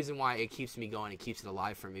 that's the reason why it keeps me going. It keeps it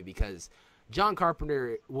alive for me because John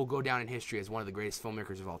Carpenter will go down in history as one of the greatest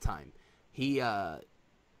filmmakers of all time. He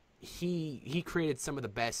created some of the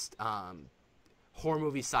best horror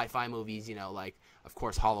movies, sci-fi movies. You know, like of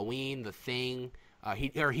course Halloween, The Thing.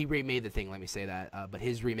 He remade The Thing. Let me say that. But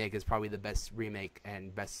his remake is probably the best remake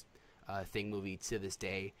and best Thing movie to this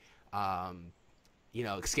day. You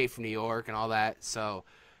know, Escape from New York and all that. So,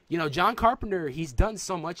 you know, John Carpenter, he's done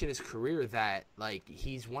so much in his career that like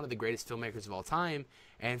he's one of the greatest filmmakers of all time.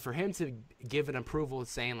 And for him to give an approval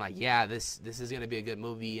saying like, yeah, this is going to be a good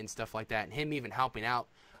movie and stuff like that, and him even helping out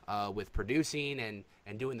with producing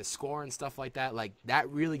and doing the score and stuff like that, like that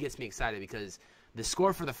really gets me excited because the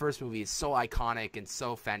score for the first movie is so iconic and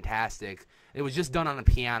so fantastic. It was just done on a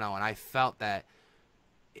piano, and I felt that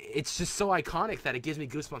it's just so iconic that it gives me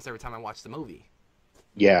goosebumps every time I watch the movie.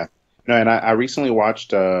 Yeah, no, and I recently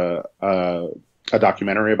watched a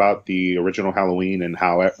documentary about the original Halloween and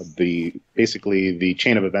how basically the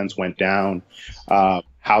chain of events went down,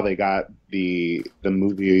 how they got the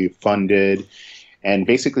movie funded, and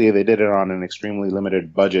basically they did it on an extremely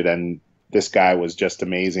limited budget. And this guy was just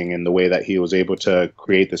amazing in the way that he was able to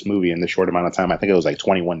create this movie in the short amount of time. I think it was like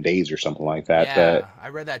 21 days or something like that. Yeah, I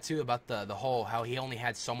read that too about the whole how he only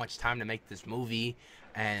had so much time to make this movie,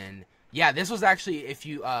 and yeah, this was actually if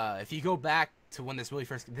you go back to when this movie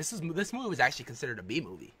first, this movie was actually considered a B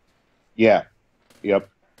movie. Yeah, yep.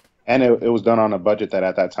 And it was done on a budget that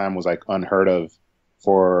at that time was like unheard of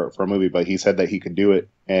for a movie. But he said that he could do it,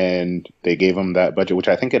 and they gave him that budget, which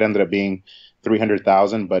I think it ended up being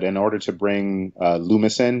 300,000. But in order to bring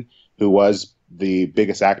Loomis in, who was the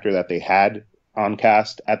biggest actor that they had on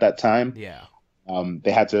cast at that time, Yeah,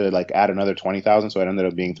 they had to like add another 20,000, so it ended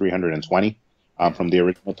up being 320 from the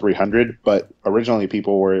original 300. But originally,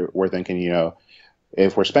 people were thinking, you know,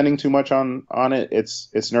 if we're spending too much on it,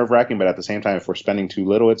 it's nerve wracking. But at the same time, if we're spending too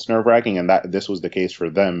little, it's nerve wracking. And that this was the case for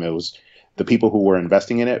them. It was the people who were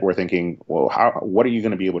investing in it were thinking, well, what are you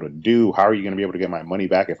going to be able to do? How are you going to be able to get my money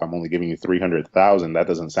back if I'm only giving you 300,000? That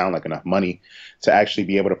doesn't sound like enough money to actually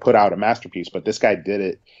be able to put out a masterpiece. But this guy did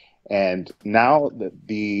it. And now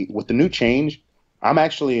the with the new change, I'm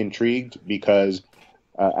actually intrigued because,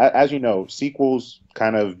 as you know, sequels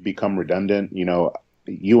kind of become redundant. You know,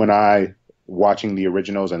 you and I watching the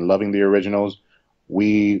originals and loving the originals,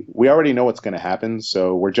 we already know what's going to happen,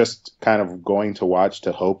 so we're just kind of going to watch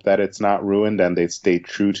to hope that it's not ruined and they stay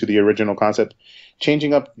true to the original concept.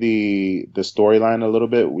 Changing up the storyline a little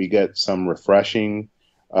bit, we get some refreshing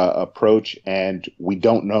approach, and we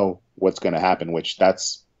don't know what's going to happen, which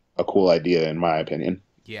that's a cool idea in my opinion.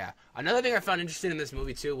 yeah. Another thing I found interesting in this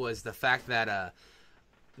movie too was the fact that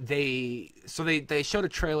they showed a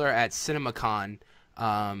trailer at CinemaCon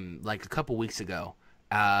like a couple weeks ago.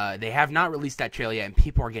 They have not released that trailer yet, and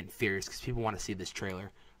people are getting furious because people want to see this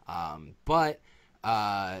trailer. But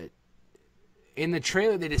in the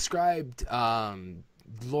trailer, they described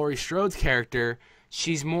Laurie Strode's character.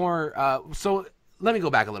 She's more. So let me go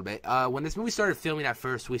back a little bit. When this movie started filming at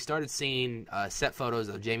first, we started seeing set photos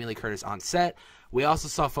of Jamie Lee Curtis on set. We also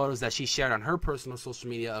saw photos that she shared on her personal social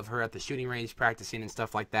media of her at the shooting range practicing and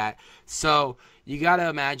stuff like that. So you got to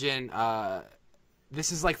imagine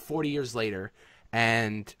this is like 40 years later.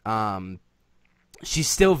 And she's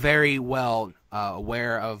still very well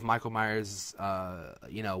aware of Michael Myers,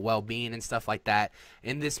 well-being and stuff like that.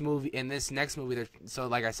 In this next movie, so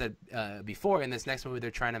like I said before, in this next movie,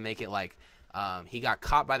 they're trying to make it like he got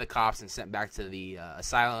caught by the cops and sent back to the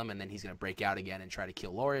asylum, and then he's gonna break out again and try to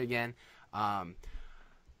kill Laurie again.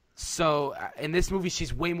 So in this movie,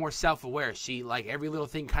 she's way more self-aware. She, like, every little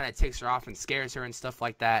thing kind of ticks her off and scares her and stuff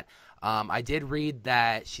like that. I did read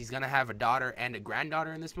that she's going to have a daughter and a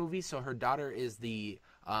granddaughter in this movie. So her daughter is the,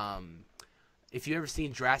 if you ever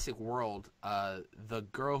seen Jurassic World, the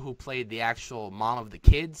girl who played the actual mom of the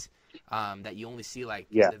kids, that you only see,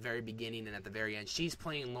 like, at the very beginning and at the very end. She's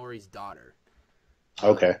playing Laurie's daughter.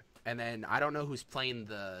 Okay. And then I don't know who's playing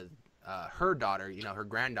her daughter, her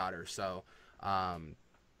granddaughter. So,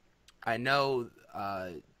 I know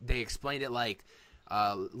they explained it like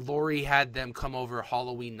Laurie had them come over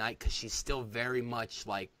Halloween night because she's still very much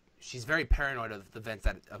she's very paranoid of the events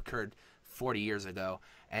that occurred 40 years ago,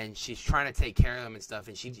 and she's trying to take care of them and stuff.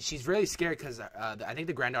 And she's really scared because I think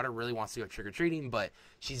the granddaughter really wants to go trick or treating, but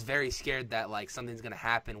she's very scared that like something's gonna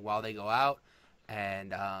happen while they go out.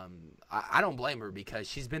 And I don't blame her because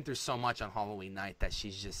she's been through so much on Halloween night that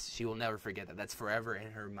she will never forget that. That's forever in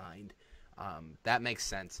her mind. That makes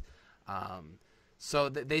sense. So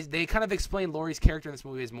they kind of explain Laurie's character in this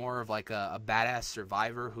movie as more of like a badass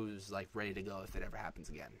survivor who's like ready to go if it ever happens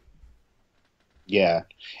again. Yeah,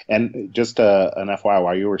 and just an FYI,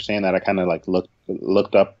 while you were saying that, I kind of like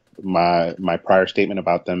looked up my prior statement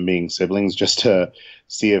about them being siblings just to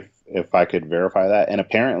see if I could verify that. And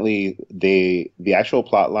apparently, the actual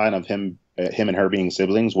plot line of him and her being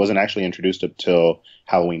siblings wasn't actually introduced until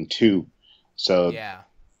Halloween 2. So yeah.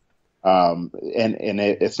 And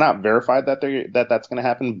it's not verified that that's going to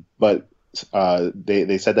happen, but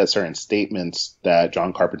they said that certain statements that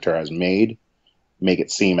John Carpenter has made make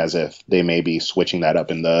it seem as if they may be switching that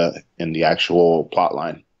up in the actual plot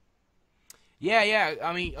line. Yeah.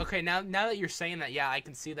 I mean, okay, now that you're saying that, yeah, I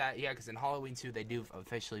can see that. Yeah, because in Halloween 2, they do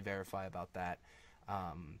officially verify about that.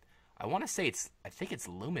 I want to say I think it's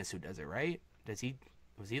Loomis who does it, right? Was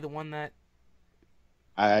he the one that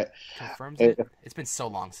confirms it? It's been so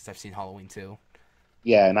long since I've seen Halloween 2.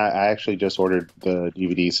 Yeah, and I actually just ordered the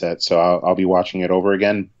DVD set, so I'll be watching it over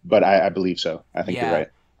again. But I believe so. I think you're right.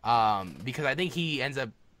 Because I think he ends up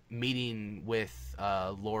meeting with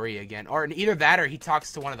Laurie again, or either that or he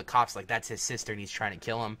talks to one of the cops like that's his sister and he's trying to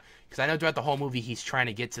kill him. Because I know throughout the whole movie he's trying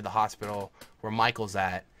to get to the hospital where Michael's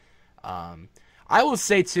at. I will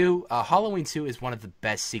say too, Halloween 2 is one of the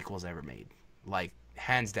best sequels ever made, like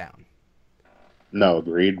hands down. No,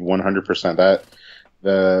 agreed, 100%. That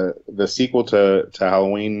the sequel to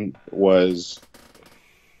Halloween was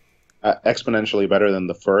exponentially better than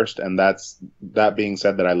the first, and that being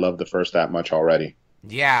said, that I love the first that much already.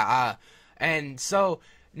 Yeah, and so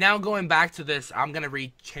now going back to this, I'm gonna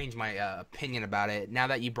change my opinion about it. Now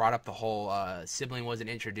that you brought up the whole sibling wasn't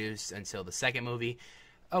introduced until the second movie,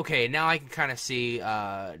 okay, now I can kind of see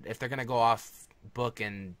if they're gonna go off book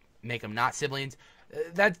and make them not siblings.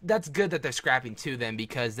 That's good that they're scrapping 2 then,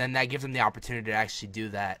 because then that gives them the opportunity to actually do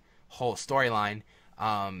that whole storyline.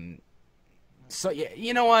 So yeah,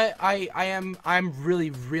 you know what? I'm really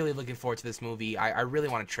looking forward to this movie. I really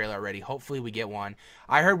want a trailer already. Hopefully we get one.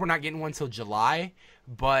 I heard we're not getting one till July,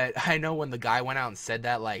 but I know when the guy went out and said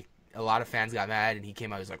that, like, a lot of fans got mad, and he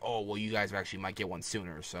came out, he was like, oh, well, you guys actually might get one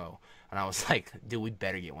sooner. So, and I was like, dude, we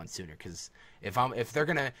better get one sooner, because if they're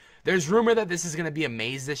gonna, there's rumor that this is gonna be a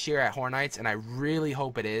maze this year at Horror Nights, and I really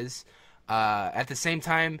hope it is. At the same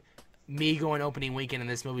time, me going opening weekend and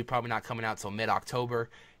this movie probably not coming out till mid-October,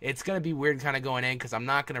 it's gonna be weird kind of going in, because I'm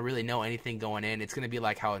not gonna really know anything going in. It's gonna be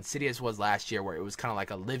like how Insidious was last year, where it was kind of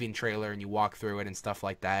like a living trailer and you walk through it and stuff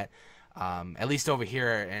like that. At least over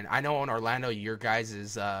here, and I know in Orlando, your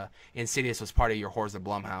guys' Insidious was part of your Horrors of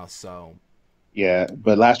Blumhouse, so. Yeah,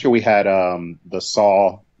 but last year we had the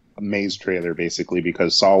Saw maze trailer, basically,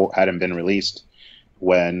 because Saw hadn't been released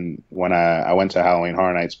when I went to Halloween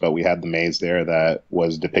Horror Nights, but we had the maze there that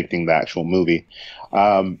was depicting the actual movie.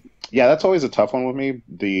 Yeah, that's always a tough one with me.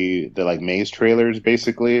 The like maze trailers,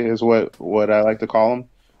 basically, is what I like to call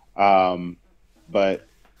them. But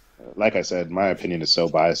like I said, my opinion is so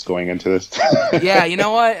biased going into this. Yeah, you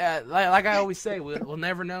know what? Like I always say, we'll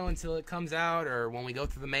never know until it comes out or when we go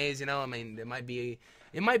through the maze. You know, I mean, it might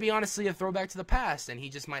be honestly a throwback to the past, and he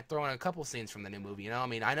just might throw in a couple scenes from the new movie. You know, I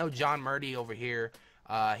mean, I know John Murdy over here.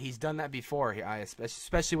 He's done that before,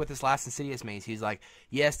 especially with this last Insidious maze. He's like,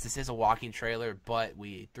 yes, this is a walking trailer, but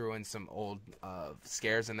we threw in some old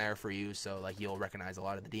scares in there for you, so like you'll recognize a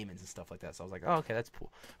lot of the demons and stuff like that. So I was like, oh, okay, that's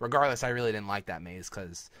cool. Regardless, I really didn't like that maze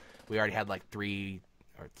because we already had like 3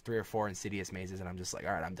 or 3 or 4 Insidious mazes, and I'm just like,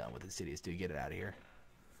 all right, I'm done with Insidious, dude. Get it out of here.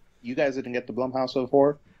 You guys didn't get the Blumhouse of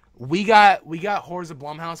horror? We got Horrors of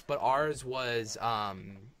Blumhouse, but ours was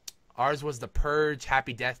The Purge,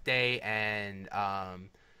 Happy Death Day, and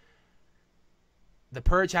The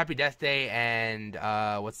Purge, Happy Death Day, and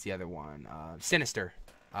what's the other one? Sinister.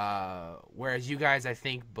 Whereas you guys, I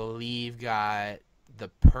believe got The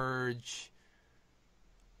Purge.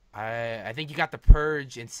 I think you got The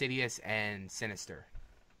Purge, Insidious, and Sinister.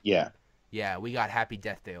 Yeah. Yeah, we got Happy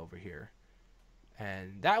Death Day over here.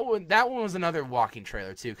 And that one was another walking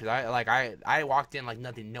trailer too, because I walked in like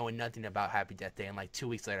knowing nothing about Happy Death Day, and like 2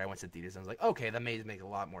 weeks later I went to theaters and I was like, okay, that may make a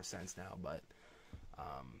lot more sense now. But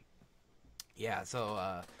yeah,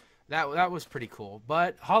 so that was pretty cool.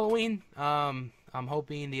 But Halloween, I'm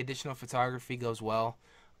hoping the additional photography goes well.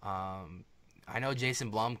 I know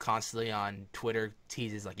Jason Blum constantly on Twitter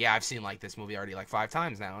teases like, yeah, I've seen like this movie already like 5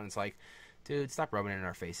 times now, and it's like, dude, stop rubbing it in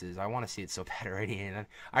our faces. I want to see it so bad already. And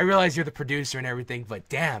I realize you're the producer and everything, but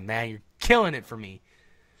damn, man, you're killing it for me.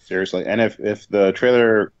 Seriously. And if the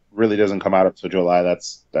trailer really doesn't come out until July,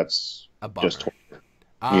 that's a bummer. Just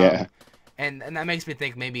yeah. And that makes me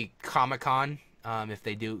think maybe Comic-Con, if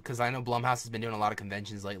they do, because I know Blumhouse has been doing a lot of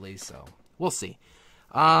conventions lately, so we'll see.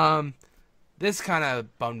 This kind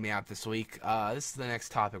of bummed me out this week. This is the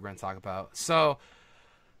next topic we're going to talk about. So,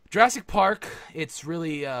 Jurassic Park, it's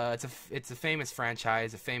really it's a famous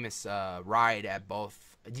franchise, a famous ride at both.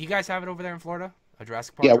 Do you guys have it over there in Florida? A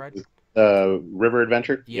Jurassic Park ride? River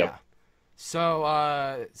Adventure? Yeah. Yep.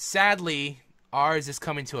 So sadly, ours is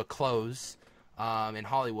coming to a close in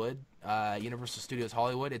Hollywood, Universal Studios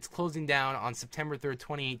Hollywood. It's closing down on September 3rd,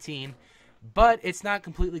 2018, but it's not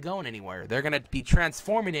completely going anywhere. They're going to be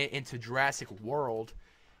transforming it into Jurassic World,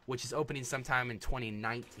 which is opening sometime in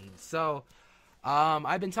 2019. So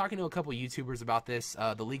I've been talking to a couple YouTubers about this.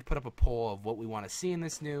 The league put up a poll of what we want to see in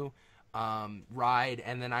this new ride,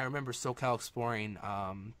 and then I remember SoCal Exploring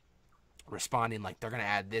responding like they're going to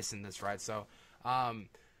add this in this ride. So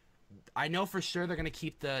I know for sure they're going to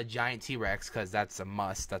keep the giant T-Rex because that's a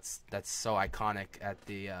must. That's so iconic at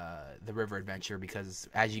the River Adventure, because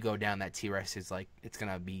as you go down, that T-Rex is like, it's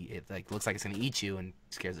going to be, it like looks like it's going to eat you and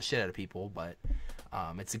scares the shit out of people, but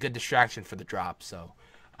it's a good distraction for the drop. So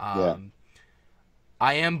Yeah.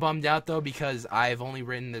 I am bummed out, though, because I've only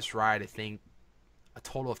ridden this ride, I think, a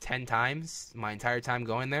total of 10 times my entire time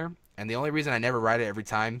going there. And the only reason I never ride it every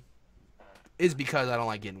time is because I don't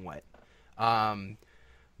like getting wet.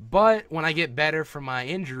 But when I get better from my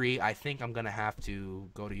injury, I think I'm going to have to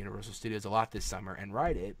go to Universal Studios a lot this summer and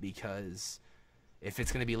ride it, because if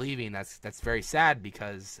it's going to be leaving, that's very sad,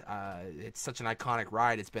 because it's such an iconic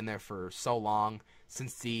ride. It's been there for so long,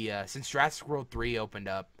 since since Jurassic World 3 opened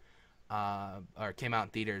up. Or came out in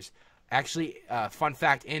theaters. Actually, fun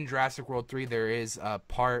fact, in Jurassic World 3, there is a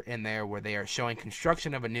part in there where they are showing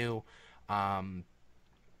construction of a new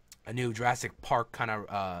Jurassic Park kind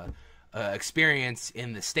of experience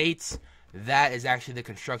in the States. That is actually the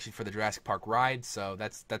construction for the Jurassic Park ride, so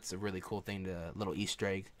that's a really cool thing, little Easter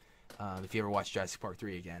egg. If you ever watch Jurassic Park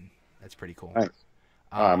 3 again, that's pretty cool. Nice.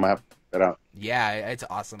 I might have to check that out. Yeah, it's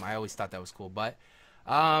awesome. I always thought that was cool, but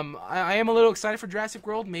I am a little excited for Jurassic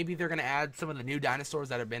World. Maybe they're going to add some of the new dinosaurs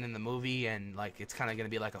that have been in the movie, and like it's kind of going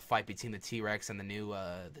to be like a fight between the T-Rex and the new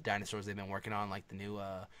the dinosaurs they've been working on, like the new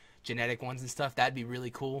genetic ones and stuff. That'd be really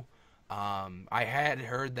cool. I had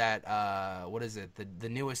heard that what is it? The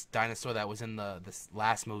newest dinosaur that was in this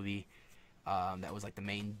last movie, that was like the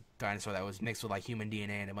main dinosaur that was mixed with like human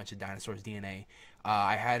DNA and a bunch of dinosaurs' DNA.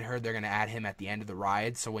 I had heard they're going to add him at the end of the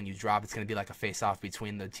ride, so when you drop, it's going to be like a face-off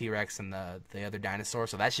between the T-Rex and the other dinosaur,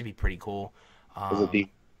 so that should be pretty cool. Is it the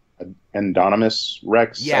Endonomus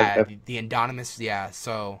Rex? Yeah, the Endonomus, yeah,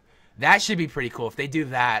 so that should be pretty cool. If they do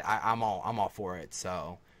that, I'm all for it.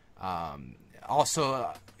 So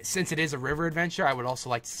also, since it is a river adventure, I would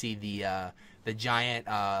also like to see the giant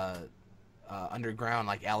underground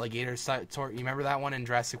like alligator you remember that one in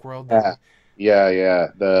Jurassic World? Yeah.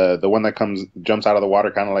 The one that jumps out of the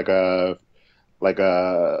water, kind of like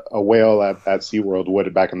a whale at SeaWorld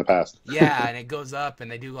would back in the past. Yeah, and it goes up,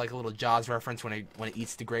 and they do like a little Jaws reference when it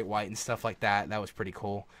eats the great white and stuff like that. That was pretty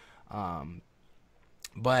cool.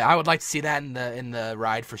 But I would like to see that in the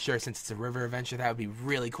ride for sure, since it's a river adventure. That would be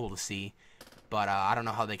really cool to see. But I don't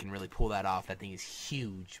know how they can really pull that off. That thing is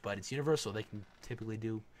huge, but it's Universal. They can typically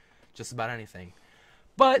do just about anything.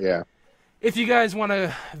 But yeah. If you guys want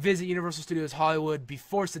to visit Universal Studios Hollywood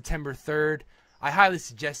before September 3rd, I highly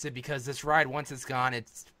suggest it, because this ride, once it's gone,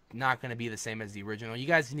 it's not going to be the same as the original. You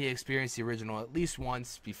guys need to experience the original at least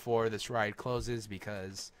once before this ride closes,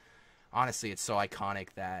 because honestly, it's so iconic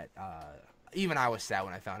that even I was sad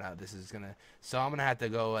when I found out this is gonna. So I'm gonna have to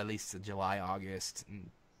go at least to July, August, and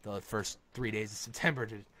the first 3 days of September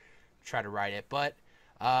to try to ride it. But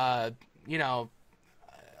you know,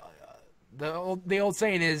 the old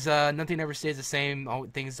saying is nothing ever stays the same.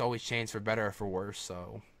 Things always change for better or for worse.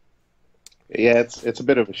 So Yeah, it's a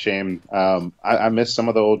bit of a shame. I miss some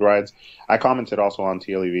of the old rides. I commented also on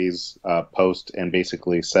TLEV's post and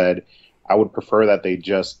basically said I would prefer that they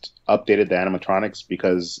just updated the animatronics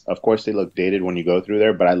because, of course, they look dated when you go through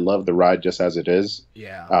there, but I love the ride just as it is.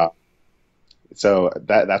 yeah. So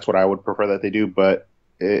that's what I would prefer that they do. But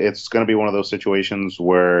it's going to be one of those situations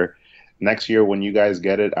where next year when you guys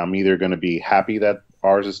get it, I'm either going to be happy that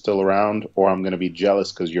ours is still around, or I'm going to be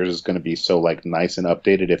jealous because yours is going to be so like nice and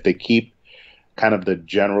updated. If they keep kind of the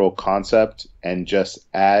general concept and just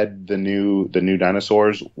add the new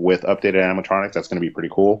dinosaurs with updated animatronics, that's going to be pretty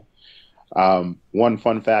cool. One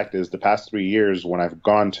fun fact is the past 3 years when I've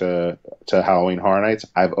gone to Halloween Horror Nights,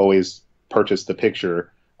 I've always purchased the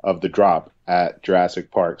picture of the drop at Jurassic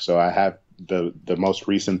Park. So I have the most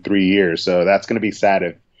recent 3 years. So that's going to be sad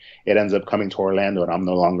if it ends up coming to Orlando and I'm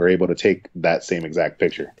no longer able to take that same exact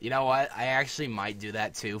picture. You know what? I actually might do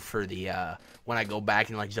that too for the when I go back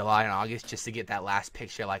in like July and August just to get that last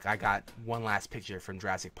picture. Like I got one last picture from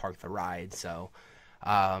Jurassic Park the ride, so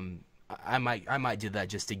I might do that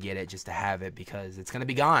just to get it, just to have it because it's gonna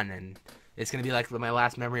be gone and it's gonna be like my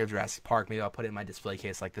last memory of Jurassic Park. Maybe I'll put it in my display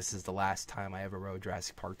case like this is the last time I ever rode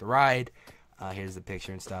Jurassic Park the ride. Here's the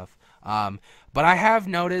picture and stuff. But I have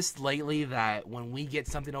noticed lately that when we get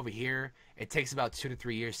something over here, it takes about 2 to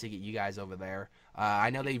 3 years to get you guys over there.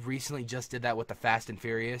 I know they recently just did that with the Fast and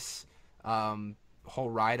Furious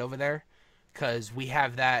whole ride over there, because we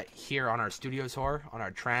have that here on our studio tour, on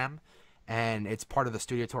our tram, and it's part of the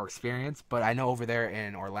studio tour experience. But I know over there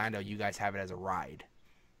in Orlando, you guys have it as a ride.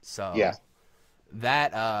 So yeah,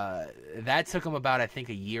 that took them about, I think,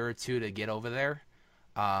 a year or two to get over there.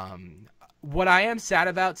 What I am sad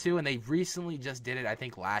about too, and they recently just did it, I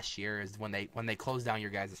think last year, is when they closed down your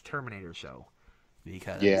guys' Terminator show,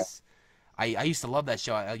 because I used to love that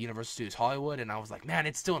show at Universal Studios Hollywood, and I was like, man,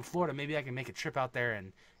 it's still in Florida, maybe I can make a trip out there,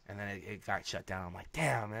 and then it got shut down. I'm like,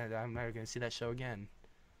 damn, man, I'm never gonna see that show again.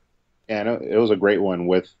 Yeah, no, it was a great one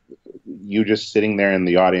with you just sitting there in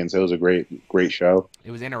the audience. It was a great show. It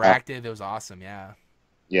was interactive. It was awesome. Yeah.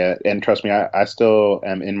 Yeah, and trust me, I still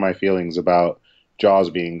am in my feelings about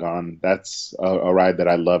Jaws being gone. That's a ride that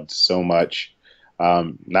I loved so much.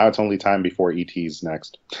 Now it's only time before ET's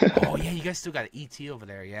next. Oh yeah, you guys still got an ET over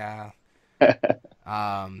there, yeah.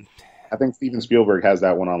 I think Steven Spielberg has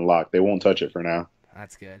that one on lock. They won't touch it for now.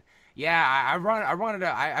 That's good. Yeah,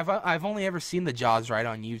 I've only ever seen the Jaws ride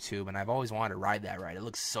on YouTube, and I've always wanted to ride that ride. It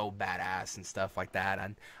looks so badass and stuff like that.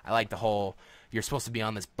 And I like the whole you're supposed to be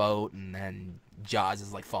on this boat, and then Jaws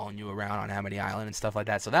is like following you around on Amity Island and stuff like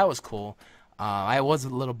that. So that was cool. I was a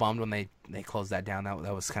little bummed when they closed that down.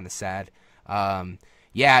 That was kind of sad.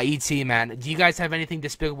 Yeah, E.T., man. Do you guys have anything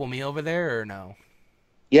Despicable Me over there or no?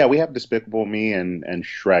 Yeah, we have Despicable Me and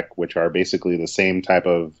Shrek, which are basically the same type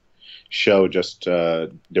of show, just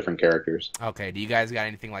different characters. Okay, do you guys got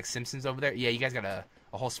anything like Simpsons over there? Yeah, you guys got a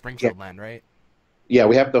whole Springfield land, right? Yeah,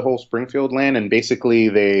 we have the whole Springfield land, and basically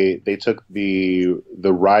they took the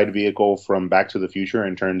ride vehicle from Back to the Future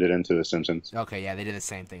and turned it into The Simpsons. Okay, yeah, they did the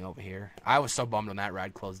same thing over here. I was so bummed when that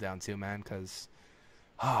ride closed down too, man, because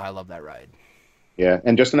I love that ride. Yeah,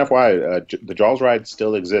 and just an FYI, the Jaws ride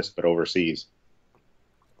still exists, but overseas.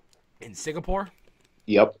 In Singapore?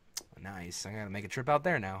 Yep. Nice. I gotta make a trip out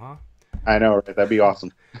there now, huh? I know, right? That'd be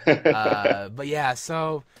awesome. But yeah,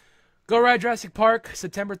 so go ride Jurassic Park,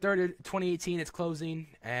 September 3rd, 2018. It's closing,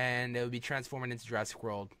 and it will be transforming into Jurassic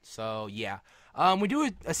World. So yeah, we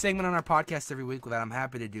do a segment on our podcast every week that I'm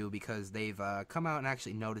happy to do because they've come out and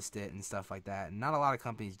actually noticed it and stuff like that. And not a lot of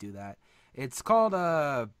companies do that. It's called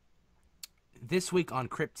This Week on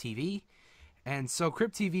Crypt TV. And so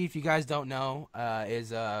Crypt TV, if you guys don't know,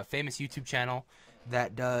 is a famous YouTube channel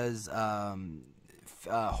that does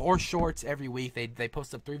horse shorts every week. They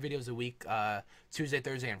post up 3 videos a week, Tuesday,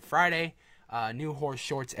 Thursday, and Friday. New horse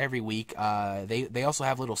shorts every week. They also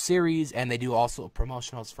have little series, and they do also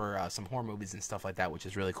promotionals for some horror movies and stuff like that, which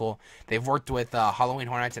is really cool. They've worked with Halloween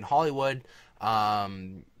Horror Nights in Hollywood a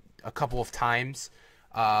couple of times.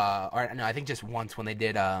 Or no, I think just once when they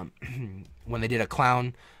did when they did a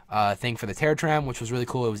clown thing for the Terror Tram, which was really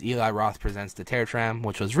cool. It was Eli Roth Presents the Terror Tram,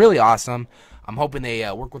 which was really awesome. I'm hoping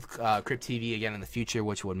they work with Crypt TV again in the future,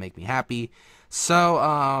 which would make me happy.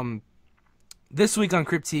 So this week on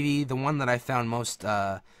Crypt TV, the one that I found most,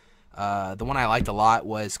 the one I liked a lot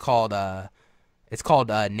was called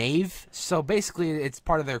Knave. So basically, it's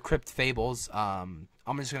part of their Crypt Fables. On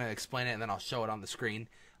I'm just gonna explain it and then I'll show it on the screen.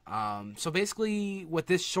 So basically, what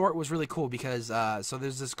this short was really cool because so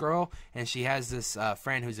there's this girl and she has this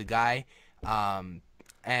friend who's a guy,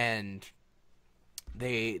 and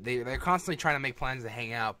they're constantly trying to make plans to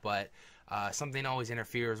hang out, but something always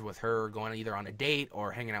interferes with her going either on a date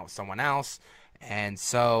or hanging out with someone else. And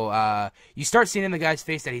so you start seeing in the guy's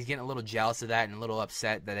face that he's getting a little jealous of that and a little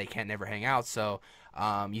upset that they can't never hang out. So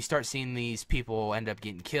you start seeing these people end up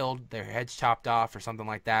getting killed, their heads chopped off or something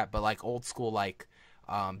like that. But like old school, like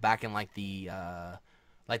back in like the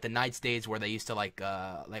Knights days where they used to like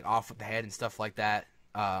off with the head and stuff like that,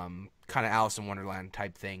 kind of Alice in Wonderland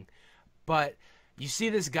type thing. But you see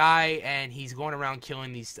this guy and he's going around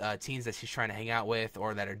killing these teens that she's trying to hang out with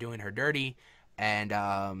or that are doing her dirty, and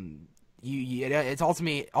it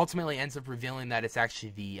ultimately ends up revealing that it's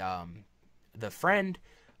actually the friend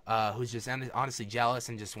who's just honestly jealous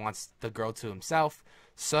and just wants the girl to himself.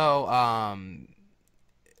 So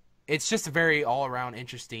it's just a very all-around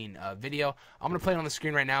interesting video. I'm gonna play it on the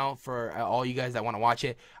screen right now for all you guys that want to watch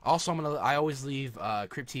it. Also, I always leave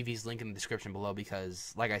Creep TV's link in the description below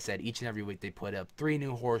because, like I said, each and every week they put up 3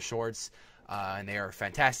 new horror shorts, and they are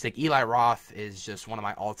fantastic. Eli Roth is just one of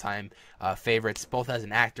my all-time favorites, both as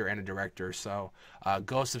an actor and a director. So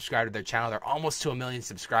go subscribe to their channel. They're almost to 1 million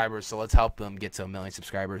subscribers, so let's help them get to 1 million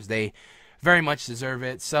subscribers. They very much deserve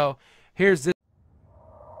it. So here's this.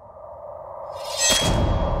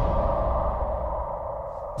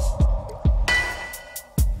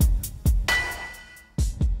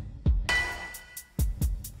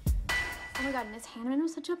 Oh my god, Miss Hanneman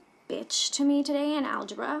was such a bitch to me today in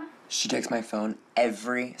algebra. She takes my phone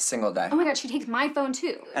every single day. Oh my god, she takes my phone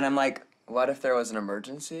too. And I'm like, what if there was an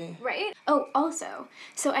emergency? Right? Oh, also,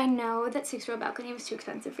 so I know that 6-row balcony was too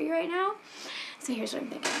expensive for you right now. So here's what I'm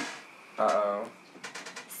thinking. Uh-oh.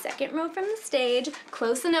 2nd row from the stage,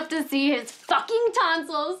 close enough to see his fucking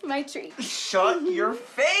tonsils, my treat. Shut your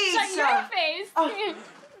face! Shut your face! Oh,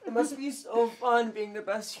 it must be so fun being the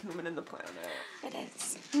best human in the planet. It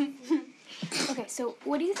is. Okay, so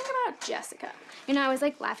what do you think about Jessica? You know, I was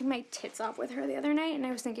like laughing my tits off with her the other night, and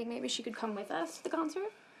I was thinking maybe she could come with us to the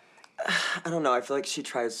concert. I don't know, I feel like she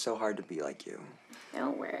tries so hard to be like you.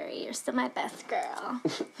 Don't worry, you're still my best girl.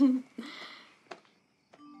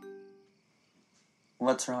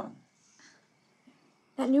 What's wrong?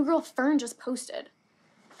 That new girl Fern just posted.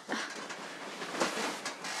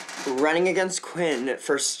 Running against Quinn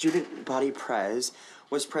for student body prez.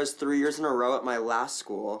 Was prez 3 years in a row at my last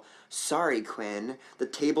school. Sorry, Quinn. The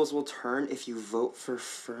tables will turn if you vote for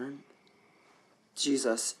Fern.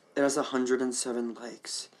 Jesus, it has 107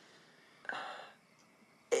 likes.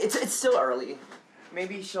 It's still early.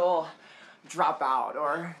 Maybe she'll drop out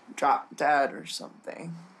or drop dead or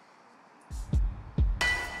something.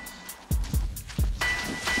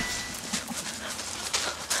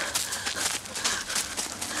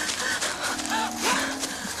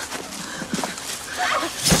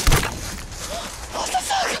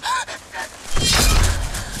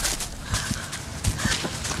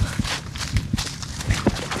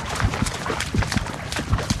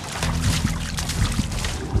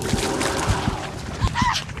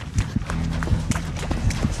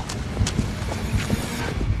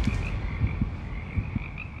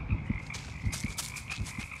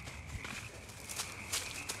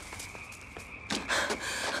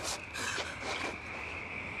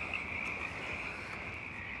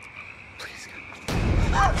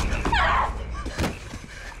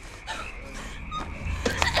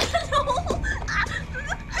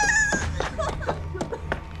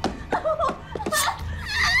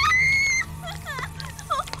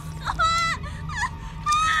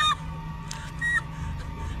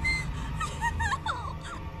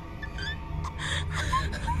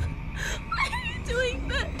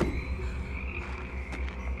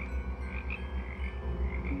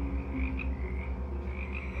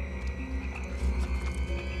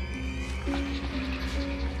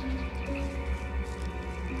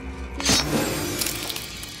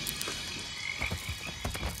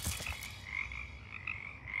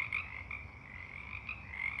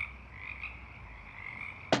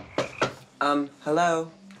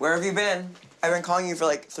 Hello? Where have you been? I've been calling you for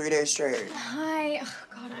like 3 days straight. Hi. Oh,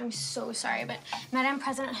 God, I'm so sorry, but Madam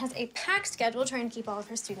President has a packed schedule trying to keep all of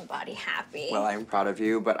her student body happy. Well, I'm proud of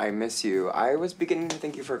you, but I miss you. I was beginning to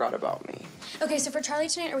think you forgot about me. Okay, so for Charlie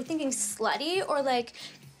tonight, are we thinking slutty or like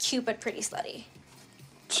cute but pretty slutty?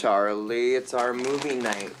 Charlie, it's our movie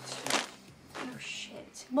night. Oh,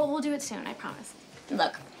 shit. Well, we'll do it soon, I promise.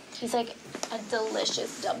 Look, he's like a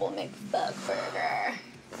delicious double McBug burger.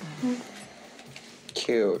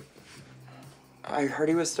 Cute. I heard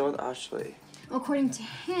he was still with Ashley. According to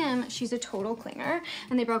him, she's a total clinger,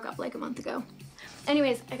 and they broke up like a month ago.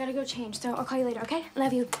 Anyways, I gotta go change, so I'll call you later, okay?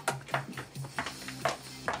 Love you.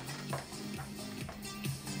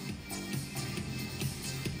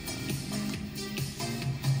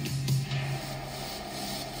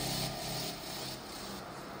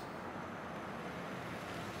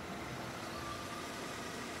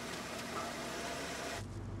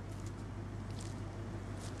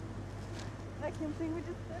 I can't believe we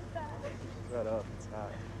just said that. Shut up, it's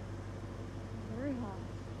hot. Very hot.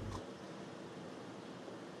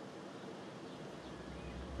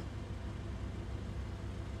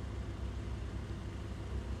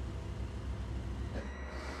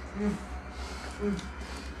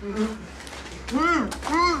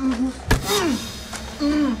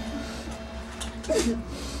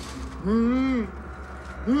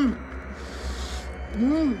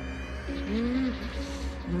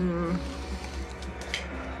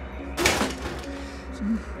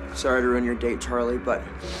 Sorry to ruin your date, Charlie, but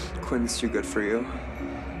Quinn's too good for you.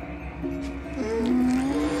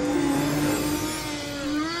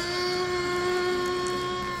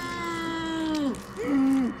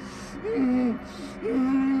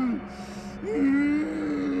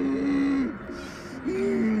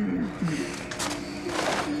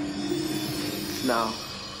 Now,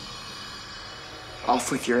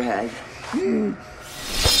 off with your head.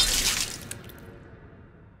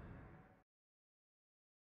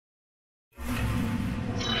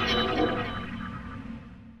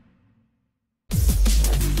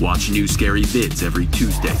 Watch new scary vids every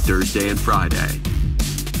Tuesday, Thursday, and Friday.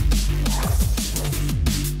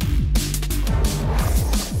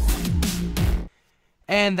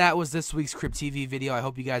 And that was this week's Crypt TV video. I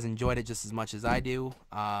hope you guys enjoyed it just as much as I do.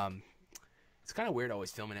 It's kind of weird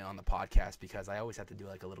always filming it on the podcast because I always have to do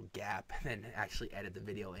like a little gap and then actually edit the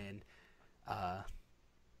video in.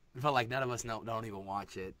 But like none of us don't even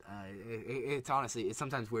watch it. It's honestly, it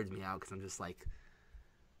sometimes weirds me out because I'm just like,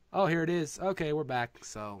 oh, here it is. Okay, we're back.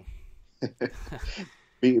 So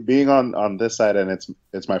being on this side, and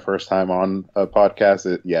it's my first time on a podcast.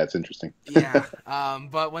 It's interesting. Yeah.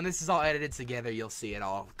 But when this is all edited together, you'll see it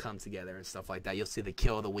all come together and stuff like that. You'll see the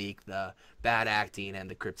kill of the week, the bad acting, and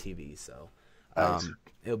the Crypt TV. So Nice.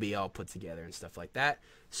 It'll be all put together and stuff like that.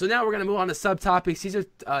 So now we're gonna move on to subtopics. These are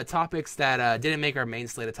topics that didn't make our main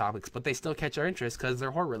slate of topics, but they still catch our interest because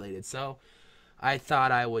they're horror related. So I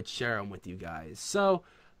thought I would share them with you guys. So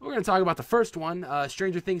we're going to talk about the first one.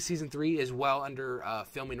 Stranger Things Season 3 is well under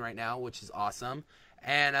filming right now, which is awesome.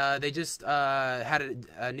 And they just had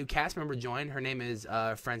a new cast member join. Her name is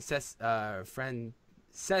Francesca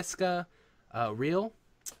Real.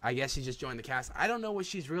 I guess she just joined the cast. I don't know what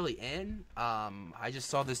she's really in. I just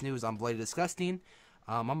saw this news on Bloody Disgusting.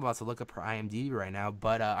 I'm about to look up her IMDb right now.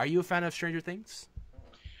 But are you a fan of Stranger Things?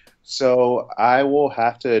 So I will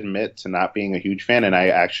have to admit to not being a huge fan, and I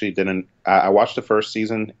actually didn't. I watched the first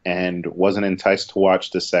season and wasn't enticed to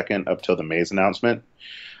watch the second up till the Maze announcement.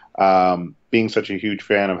 Being such a huge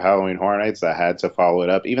fan of Halloween Horror Nights, I had to follow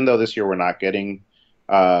it up. Even though this year we're not getting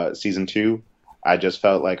season 2, I just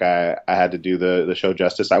felt like I had to do the show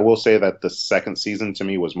justice. I will say that the second season to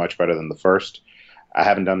me was much better than the first. I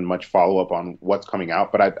haven't done much follow up on what's coming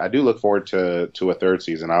out, but I do look forward to a third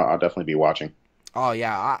season. I'll definitely be watching. Oh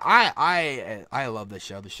yeah, I love this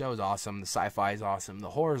show. The show is awesome. The sci-fi is awesome. The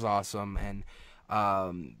horror is awesome. And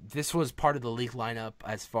this was part of the leak lineup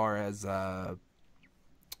as far as the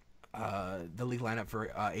leak lineup for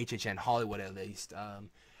HHN Hollywood at least.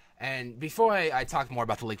 And before I talk more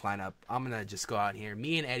about the leak lineup, I'm gonna just go out here.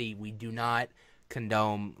 Me and Eddie, we do not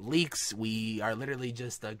condone leaks. We are literally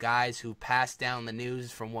just the guys who pass down the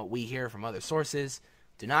news from what we hear from other sources.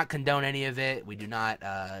 Do not condone any of it. We do not.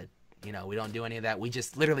 We don't do any of that. We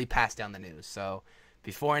just literally pass down the news. So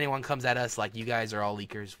before anyone comes at us like you guys are all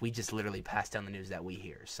leakers, we just literally pass down the news that we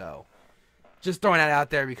hear. So just throwing that out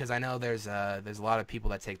there because I know there's a lot of people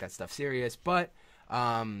that take that stuff serious. But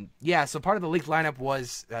so part of the leaked lineup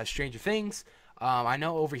was Stranger Things. I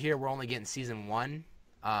know over here we're only getting season 1.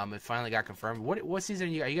 It finally got confirmed. What season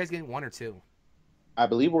are you guys getting, 1 or 2? I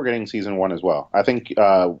believe we're getting season 1 as well. I think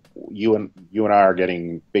you and I are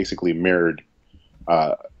getting basically mirrored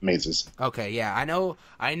mazes. Okay, yeah, I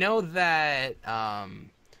know that.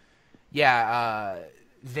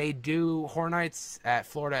 They do Horror Nights at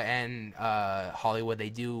Florida and Hollywood. They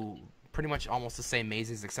do pretty much almost the same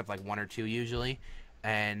mazes except like 1 or 2 usually.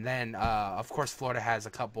 And then of course Florida has a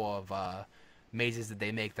couple of mazes that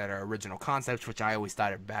they make that are original concepts, which I always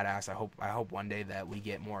thought are badass. I hope one day that we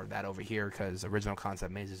get more of that over here because original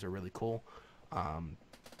concept mazes are really cool.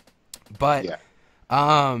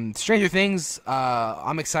 Stranger Things,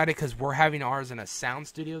 I'm excited because we're having ours in a sound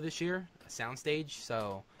studio this year. soundstage.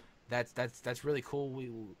 So that's really cool.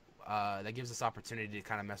 That gives us opportunity to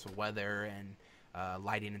kind of mess with weather and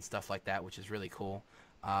lighting and stuff like that, which is really cool.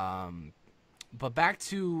 But back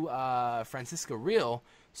to Francisca Real.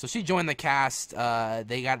 So she joined the cast. That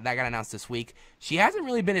got announced this week. She hasn't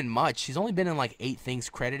really been in much. She's only been in like 8 things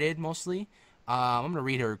credited mostly. I'm gonna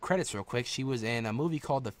read her credits real quick. She was in a movie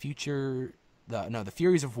called The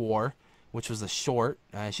Furies of War, which was a short.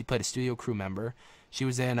 She played a studio crew member. She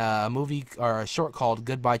was in a movie or a short called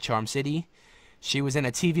Goodbye Charm City. She was in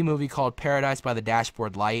a TV movie called Paradise by the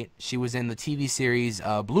Dashboard Light. She was in the TV series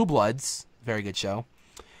Blue Bloods, very good show.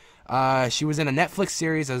 She was in a Netflix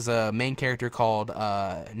series as a main character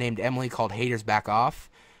named Emily called Haters Back Off.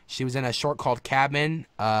 She was in a short called Cabin,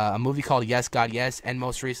 a movie called Yes, God, Yes, and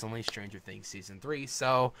most recently Stranger Things Season 3.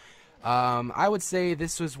 So I would say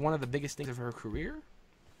this was one of the biggest things of her career.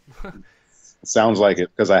 Sounds like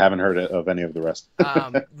it, because I haven't heard of any of the rest.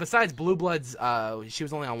 Besides Blue Bloods, she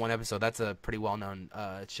was only on 1 episode. That's a pretty well-known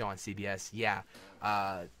show on CBS. Yeah,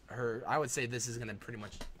 I would say this is going to pretty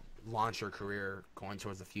much launch her career going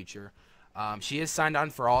towards the future. She is signed on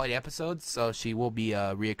for all 8 episodes, so she will be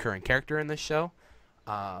a reoccurring character in this show.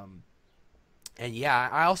 And yeah,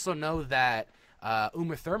 I also know that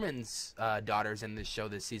Uma Thurman's daughter's in this show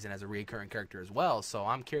this season as a reoccurring character as well, so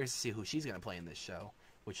I'm curious to see who she's going to play in this show,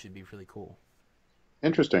 which should be really cool.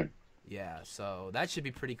 Interesting. Yeah, so that should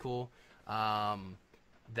be pretty cool.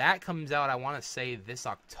 That comes out, I want to say, this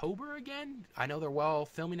October again. I know they're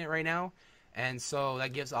filming it right now. And so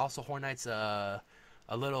that gives also Horror Nights a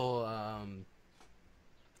little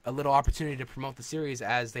opportunity to promote the series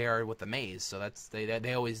as they are with The Maze. So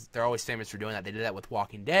they're always famous for doing that. They did that with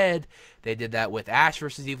Walking Dead. They did that with Ash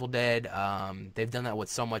vs. Evil Dead. They've done that with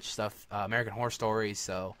so much stuff, American Horror Stories.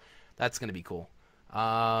 So that's gonna be cool.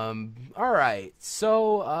 All right.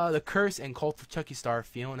 So the Curse and Cult of Chucky star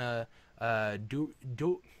Fiona Dourif,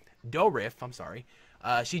 I'm sorry.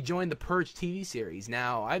 She joined the Purge TV series.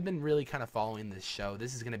 Now, I've been really kind of following this show.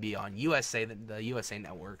 This is going to be on USA, the USA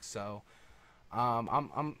Network. So,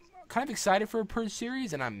 I'm kind of excited for a Purge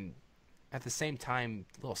series, and I'm at the same time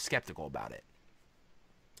a little skeptical about it.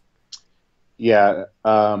 Yeah,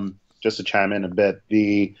 just to chime in a bit,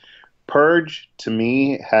 the Purge to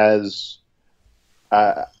me has.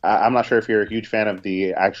 I'm not sure if you're a huge fan of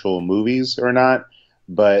the actual movies or not,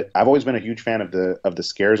 but I've always been a huge fan of the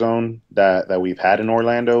scare zone that we've had in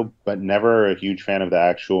Orlando, but never a huge fan of the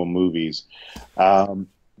actual movies.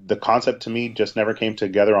 The concept to me just never came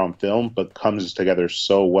together on film, but comes together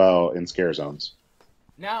so well in scare zones.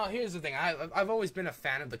 Now, here's the thing. I've always been a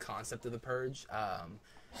fan of the concept of the Purge.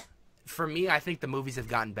 For me, I think the movies have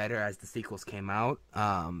gotten better as the sequels came out.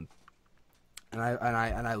 And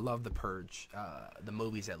I love the Purge, the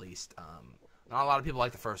movies at least. Not a lot of people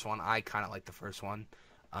like the first one. I kind of like the first one,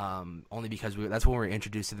 only because that's when we were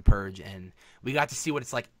introduced to the Purge, and we got to see what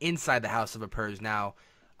it's like inside the house of a Purge. Now,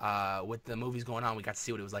 with the movies going on, we got to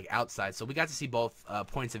see what it was like outside. So we got to see both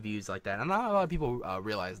points of views like that. And not a lot of people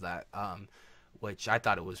realize that, which I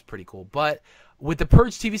thought it was pretty cool. But with the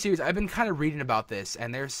Purge TV series, I've been kind of reading about this,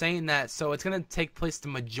 and they're saying that so it's going to take place. The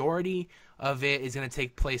majority of it is going to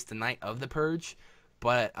take place the night of the Purge.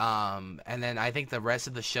 But and then I think the rest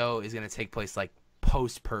of the show is going to take place like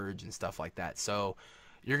post-Purge and stuff like that. So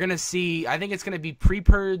you're going to see, I think it's going to be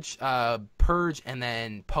pre-Purge, Purge, and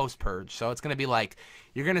then post-Purge. So it's going to be like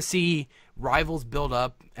you're going to see rivals build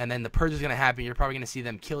up, and then the Purge is going to happen. You're probably going to see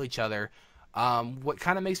them kill each other. What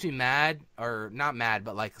kind of makes me mad, or not mad,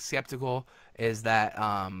 but like skeptical, is that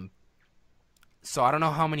so I don't know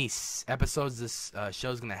how many episodes this show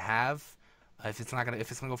is going to have. If it's gonna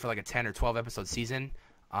go for like a 10 or 12 episode season,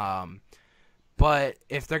 but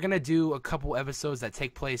if they're gonna do a couple episodes that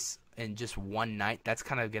take place in just one night, that's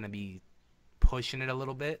kind of gonna be pushing it a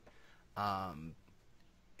little bit.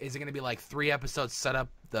 Is it gonna be like 3 episodes set up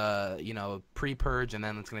the pre-Purge, and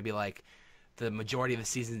then it's gonna be like the majority of the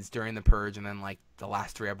seasons during the Purge, and then like the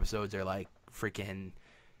last 3 episodes are like freaking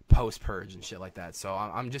post-Purge and shit like that. So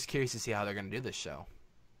I'm just curious to see how they're gonna do this show.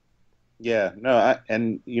 Yeah, no,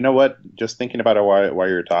 and you know what? Just thinking about it while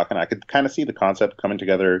you were talking, I could kind of see the concept coming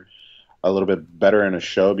together a little bit better in a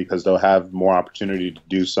show, because they'll have more opportunity to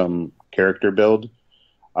do some character build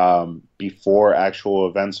before actual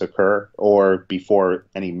events occur, or before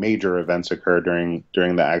any major events occur during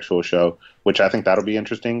the actual show, which I think that'll be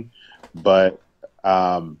interesting. But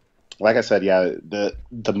like I said, yeah,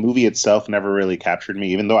 the movie itself never really captured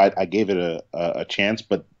me, even though I gave it a chance,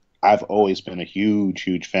 but I've always been a huge,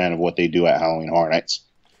 huge fan of what they do at Halloween Horror Nights.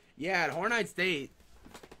 Yeah, at Horror Nights, they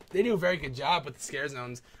do a very good job with the scare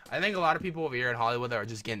zones. I think a lot of people over here in Hollywood are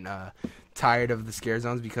just getting tired of the scare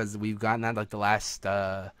zones, because we've gotten that like the last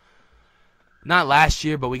not last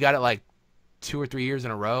year, but we got it like 2 or 3 years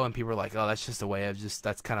in a row, and people were like, "Oh, that's just a way of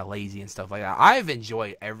that's kind of lazy and stuff like that." I've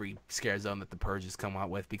enjoyed every scare zone that the Purge has come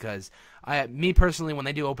out with because me personally, when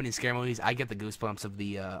they do opening scare movies, I get the goosebumps of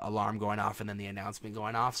the alarm going off and then the announcement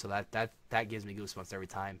going off, so that gives me goosebumps every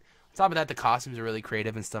time. On top of that, the costumes are really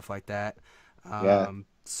creative and stuff like that. Yeah.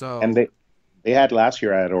 So And they had last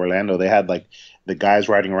year at Orlando, they had like the guys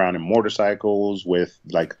riding around in motorcycles with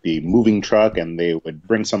like the moving truck, and they would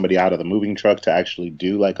bring somebody out of the moving truck to actually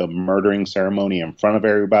do like a murdering ceremony in front of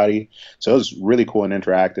everybody. So it was really cool and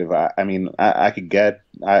interactive. I mean, I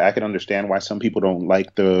could understand why some people don't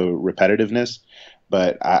like the repetitiveness,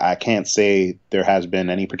 but I can't say there has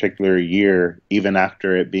been any particular year, even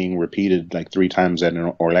after it being repeated like 3 times in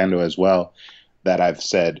Orlando as well, that I've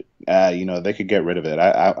said, they could get rid of it.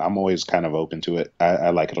 I'm always kind of open to it. I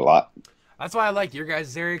like it a lot. that's why I like your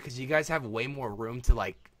guys' area, because you guys have way more room to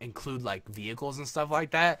like include like vehicles and stuff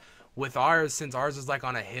like that. With ours, since ours is like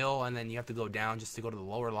on a hill, and then you have to go down just to go to the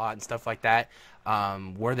lower lot and stuff like that.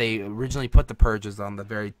 Where they originally put the Purges on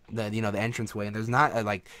the entranceway, and there's not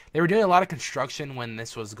like they were doing a lot of construction when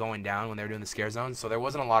this was going down, when they were doing the scare zone, so there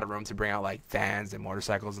wasn't a lot of room to bring out like vans and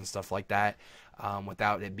motorcycles and stuff like that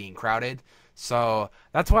without it being crowded. So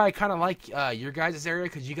that's why I kind of like your guys' area,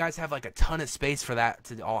 because you guys have like a ton of space for that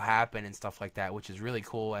to all happen and stuff like that, which is really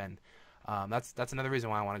cool. And that's another reason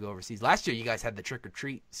why I want to go overseas. Last year, you guys had the trick or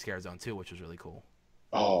treat scare zone too, which was really cool.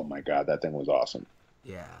 Oh my God, that thing was awesome.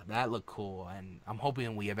 Yeah, that looked cool, and I'm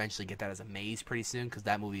hoping we eventually get that as a maze pretty soon, because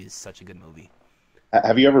that movie is such a good movie.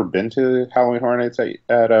 Have you ever been to Halloween Horror Nights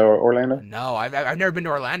at Orlando? No, I've never been to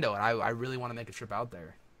Orlando, and I really want to make a trip out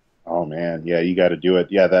there. Oh man, yeah, you got to do it.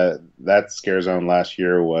 Yeah, that scare zone last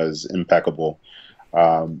year was impeccable.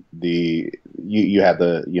 You had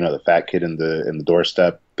the fat kid in the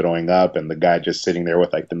doorstep throwing up, and the guy just sitting there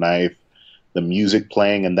with like the knife, the music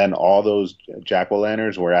playing, and then all those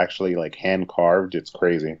jack-o'-lanterns were actually like hand carved. It's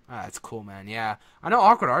crazy. Ah, that's cool, man. Yeah, I know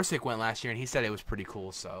Awkward Arsic went last year, and he said it was pretty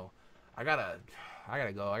cool. So I gotta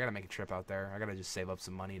go. I gotta make a trip out there. I gotta just save up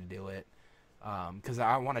some money to do it. Because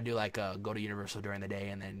I want to do like go to Universal during the day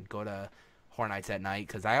and then go to Horror Nights at night,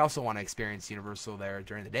 because I also want to experience Universal there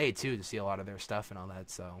during the day too, to see a lot of their stuff and all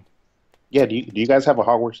that. So Yeah, do you guys have a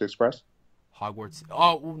Hogwarts Express? Hogwarts.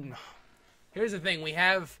 Oh, well, here's the thing: we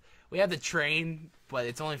have the train, but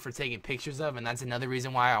it's only for taking pictures of, and that's another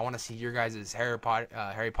reason why I want to see your guys' Harry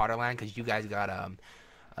Potter land, because you guys got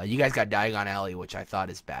Diagon Alley, which I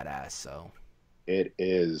thought is badass. So. It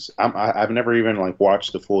is. I've never even like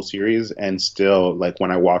watched the full series, and still, like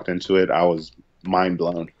when I walked into it, I was mind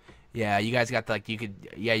blown. Yeah, you guys got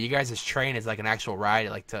you guys' train is like an actual ride,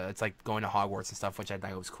 it's like going to Hogwarts and stuff, which I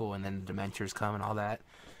thought was cool, and then the Dementors come and all that.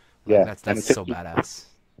 Yeah, that's so badass.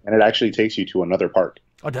 And it actually takes you to another park.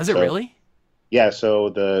 Oh, does it really? Yeah, so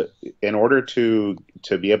in order to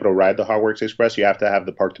be able to ride the Hogwarts Express, you have to have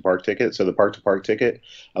the park to park ticket. So the park to park ticket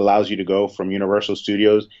allows you to go from Universal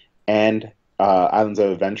Studios and Islands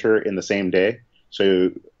of Adventure in the same day.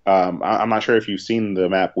 So I'm not sure if you've seen the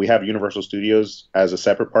map. We have Universal Studios as a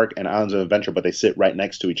separate park and Islands of Adventure, but they sit right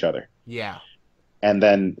next to each other. Yeah. And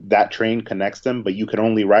then that train connects them, but you can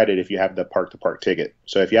only ride it if you have the park to park ticket.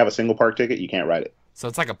 So if you have a single park ticket, you can't ride it. So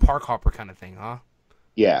it's like a park hopper kind of thing, huh?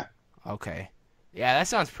 Yeah. Okay. Yeah, that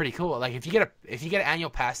sounds pretty cool. Like if you get an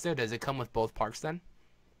annual pass there, does it come with both parks then?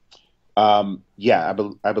 Yeah,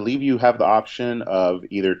 I believe you have the option of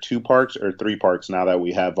either 2 parks or 3 parks now that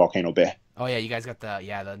we have Volcano Bay. Oh yeah, you guys got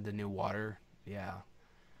the new water. Yeah.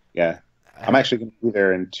 Yeah. I'm actually going to be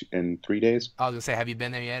there in 3 days. I was gonna say, have you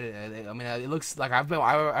been there yet? I mean, it looks like I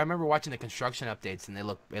remember watching the construction updates, and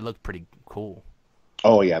it looked pretty cool.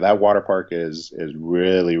 Oh yeah, that water park is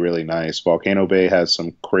really, really nice. Volcano Bay has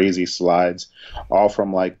some crazy slides, all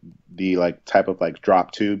from like the type of like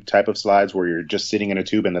drop tube type of slides where you're just sitting in a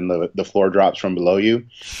tube and then the floor drops from below you,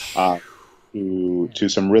 to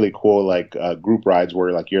some really cool like group rides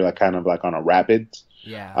where like you're like kind of like on a rapids.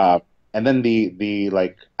 Yeah. And then the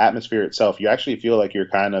like atmosphere itself, you actually feel like you're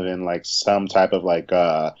kind of in like some type of like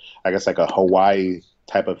I guess like a Hawaii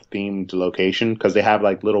type of themed location, because they have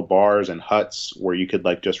like little bars and huts where you could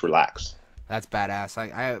like just relax. That's badass.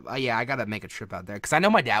 I gotta make a trip out there, because I know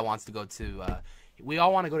my dad wants to go to. We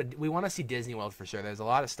all want to go to. We want to see Disney World for sure. There's a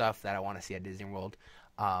lot of stuff that I want to see at Disney World.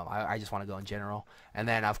 I just want to go in general, and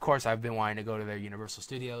then of course I've been wanting to go to their Universal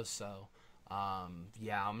Studios. So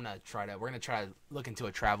yeah, we're gonna try to look into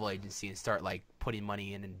a travel agency and start like putting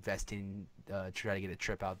money in, investing, try to get a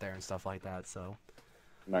trip out there and stuff like that. So.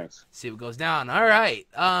 Nice. See what goes down. All right.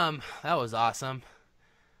 That was awesome.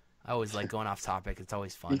 I always like going off topic. It's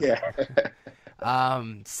always fun. Yeah.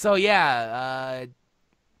 So yeah,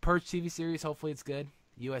 Purge TV series. Hopefully it's good.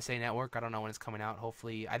 USA Network. I don't know when it's coming out.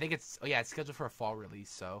 Hopefully, I think it's it's scheduled for a fall release,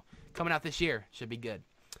 so coming out this year should be good.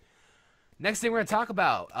 Next thing we're gonna talk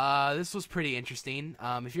about. This was pretty interesting.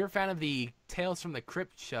 If you're a fan of the Tales from the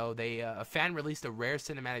Crypt show, a fan released a rare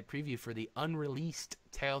cinematic preview for the unreleased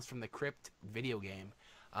Tales from the Crypt video game.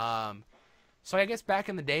 So I guess back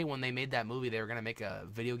in the day when they made that movie, they were gonna make a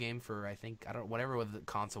video game for whatever the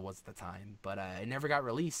console was at the time, but it never got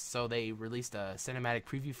released. So they released a cinematic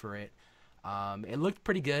preview for it. It looked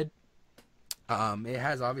pretty good. It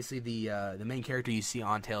has obviously the main character you see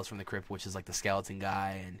on Tales from the Crypt, which is like the skeleton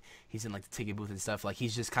guy, and he's in like the ticket booth and stuff. Like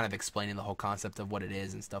he's just kind of explaining the whole concept of what it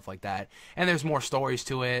is and stuff like that. And there's more stories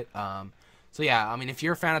to it. So yeah, I mean, if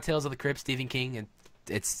you're a fan of Tales of the Crypt, Stephen King,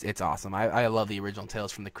 it's awesome. I love the original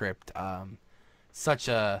Tales from the Crypt. Such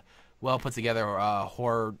a well put together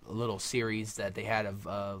horror little series that they had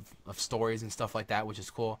of stories and stuff like that, which is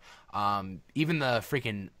cool. Even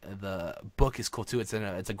the book is cool too. It's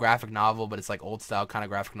a graphic novel, but it's like old style kind of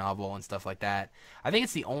graphic novel and stuff like that. I think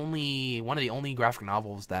it's one of the only graphic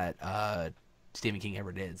novels that Stephen King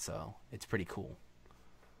ever did, so it's pretty cool.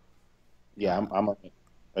 Yeah, I'm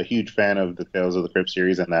a huge fan of the Tales of the Crypt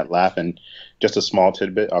series and that laugh. And just a small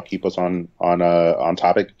tidbit, I'll keep us on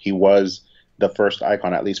topic. He was the first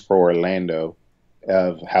icon, at least for Orlando,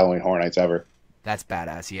 of Halloween Horror Nights ever. That's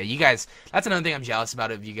badass. Yeah, you guys. That's another thing I'm jealous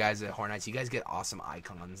about of you guys at Horror Nights. You guys get awesome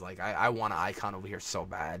icons. Like I want an icon over here so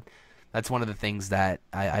bad. That's one of the things that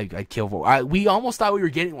I kill for. We almost thought we were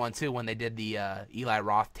getting one too when they did the Eli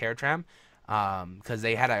Roth Terror Tram, because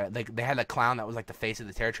they had a clown that was like the face of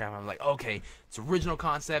the Terror Tram. I was like, okay, it's original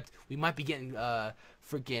concept. We might be getting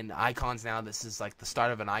freaking icons now. This is like the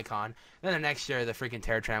start of an icon. Then the next year, the freaking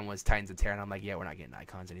Terror Tram was Titans of Terror, and I'm like, yeah, we're not getting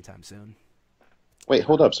icons anytime soon. Wait,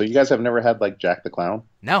 hold up. So you guys have never had like Jack the Clown?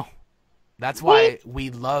 No, that's why we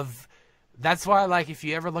love. That's why, like, if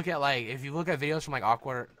you look at videos from like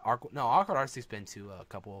Awkward Artsy's been to a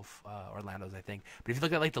couple of Orlando's, I think. But if you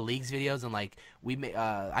look at like the League's videos and like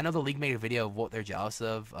I know the League made a video of what they're jealous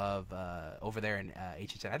of over there in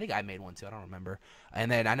HHN. I think I made one too. I don't remember. And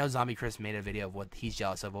then I know Zombie Chris made a video of what he's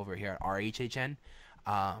jealous of over here at our HHN.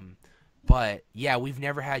 But yeah, we've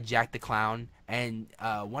never had Jack the Clown. And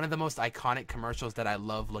one of the most iconic commercials that I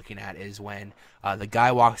love looking at is when the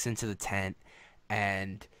guy walks into the tent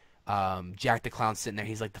and Jack the Clown's sitting there.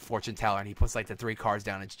 He's like the fortune teller, and he puts like the 3 cards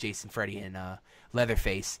down. It's Jason, Freddy, and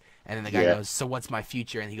Leatherface. And then the guy goes, "So what's my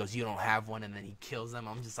future?" And he goes, "You don't have one." And then he kills them.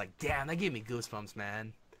 I'm just like, damn, that gave me goosebumps,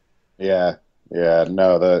 man. Yeah,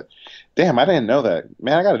 no, damn, I didn't know that.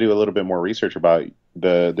 Man, I got to do a little bit more research about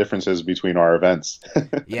the differences between our events.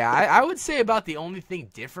 Yeah, I would say about the only thing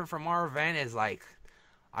different from our event is like,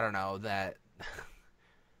 I don't know.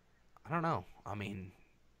 I mean,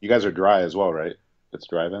 You guys are dry as well, right? It's a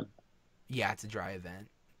dry event? Yeah, it's a dry event.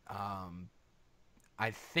 I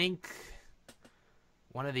think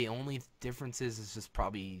one of the only differences is just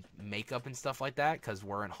probably makeup and stuff like that, because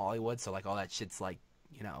we're in Hollywood, so like all that shit's like,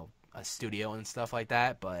 a studio and stuff like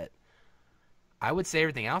that. But I would say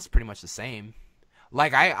everything else is pretty much the same.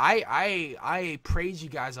 Like I praise you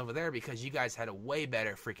guys over there because you guys had a way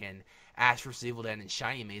better freaking Ash vs. Evil Dead and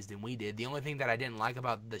Shiny Maze than we did. The only thing that I didn't like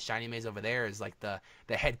about the Shiny Maze over there is like the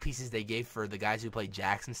headpieces they gave for the guys who played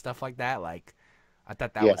Jax and stuff like that. Like I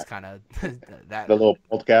thought that was kind of that the little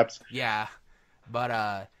bolt caps. Yeah, but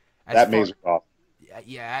that maze was awesome.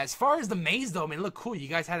 Yeah, as far as the maze though, I mean, it looked cool. You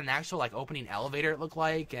guys had an actual like opening elevator. It looked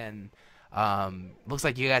like, and looks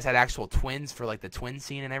like you guys had actual twins for like the twin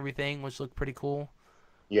scene and everything, which looked pretty cool.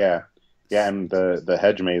 Yeah, and the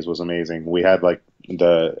hedge maze was amazing. We had like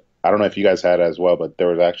I don't know if you guys had it as well, but there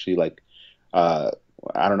was actually like I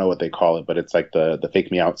don't know what they call it, but it's like the fake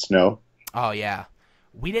me out snow. Oh yeah,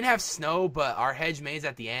 we didn't have snow, but our hedge maze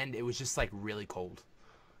at the end, it was just like really cold,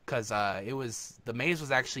 because the maze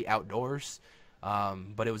was actually outdoors,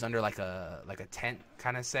 but it was under like a tent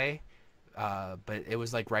kind of but it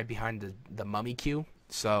was like right behind the mummy queue.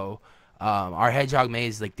 So our hedgehog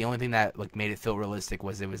maze, like the only thing that like made it feel realistic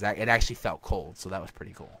was it actually felt cold, so that was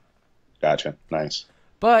pretty cool. Gotcha, nice.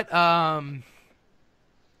 But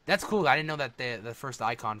that's cool. I didn't know that the first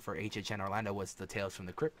icon for HHN Orlando was the Tales from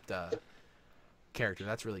the Crypt character.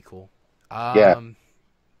 That's really cool.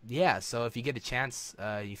 Yeah, so if you get a chance,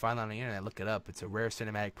 you find it on the internet, look it up. It's a rare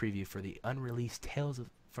cinematic preview for the unreleased Tales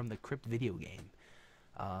from the Crypt video game.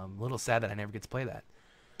 A little sad that I never get to play that.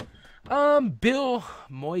 Bill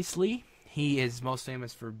Moisley, he is most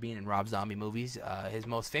famous for being in Rob Zombie movies. His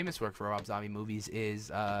most famous work for Rob Zombie movies is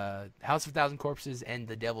House of a Thousand Corpses and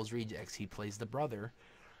The Devil's Rejects. He plays the brother.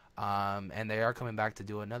 And they are coming back to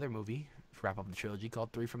do another movie to wrap up the trilogy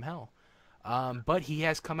called 3 from Hell. But he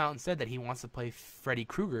has come out and said that he wants to play Freddy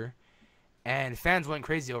Krueger, And fans went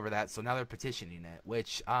crazy over that, so now they're petitioning it,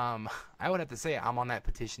 which I would have to say I'm on that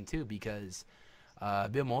petition too, because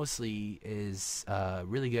Bill Moseley is a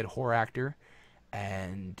really good horror actor,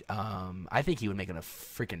 and I think he would make a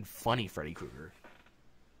freaking funny Freddy Krueger.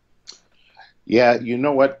 Yeah, you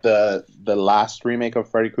know what? The last remake of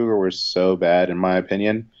Freddy Krueger was so bad, in my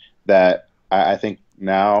opinion, that I think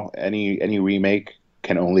now any remake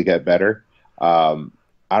can only get better. I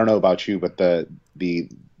don't know about you, but the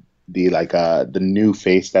new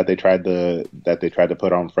face that they tried to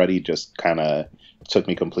put on Freddy just kind of took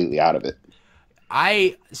me completely out of it.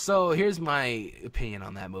 So here's my opinion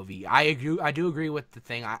on that movie. I do agree with the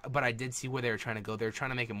thing, but I did see where they were trying to go. They were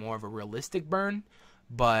trying to make it more of a realistic burn,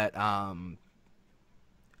 but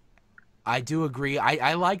I do agree.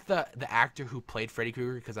 I like the actor who played Freddy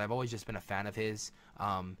Krueger, because I've always just been a fan of his.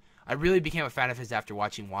 I really became a fan of his after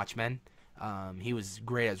watching Watchmen. He was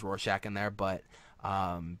great as Rorschach in there, but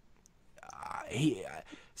and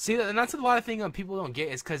that's a lot of things people don't get,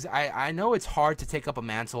 is because I know it's hard to take up a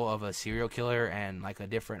mantle of a serial killer and like a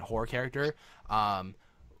different horror character. A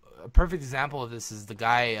perfect example of this is the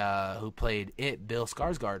guy who played Bill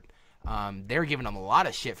Skarsgård. They were giving him a lot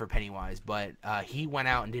of shit for Pennywise, but he went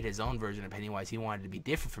out and did his own version of Pennywise. He wanted to be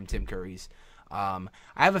different from Tim Curry's. I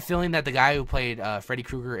have a feeling that the guy who played Freddy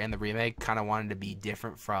Krueger in the remake kind of wanted to be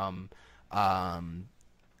different from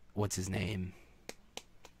what's his name?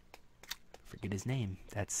 Forget his name.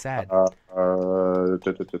 That's sad. Hold on.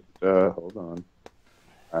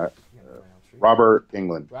 Robert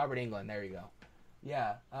Englund. Robert Englund. There you go.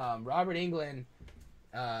 Yeah, Robert Englund.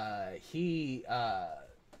 He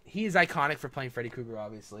is iconic for playing Freddy Krueger,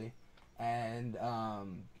 obviously, and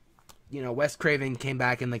Wes Craven came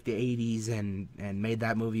back in like the '80s and made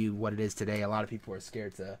that movie what it is today. A lot of people are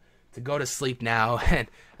scared to go to sleep now and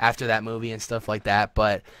after that movie and stuff like that.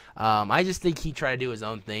 But I just think he tried to do his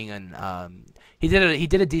own thing, and he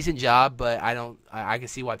did a decent job. But I can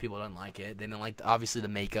see why people don't like it. They didn't like obviously the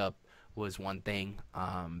makeup was one thing.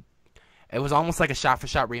 It was almost like a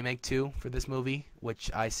shot-for-shot remake, too, for this movie, which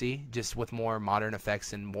I see, just with more modern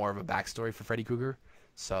effects and more of a backstory for Freddy Krueger.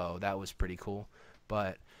 So that was pretty cool.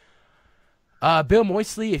 But Bill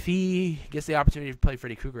Moseley, if he gets the opportunity to play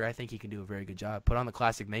Freddy Krueger, I think he can do a very good job. Put on the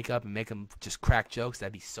classic makeup and make him just crack jokes.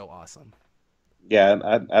 That'd be so awesome. Yeah,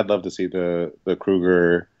 I'd love to see the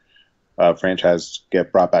Krueger franchise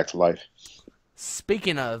get brought back to life.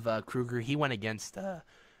 Speaking of Krueger, he went against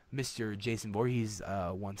Mr. Jason Voorhees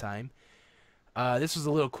one time. This was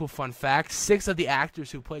a little cool fun fact. 6 of the actors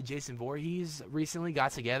who played Jason Voorhees recently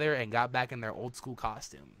got together and got back in their old school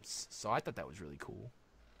costumes. So I thought that was really cool.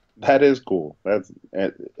 That is cool.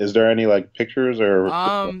 Is there any like pictures or?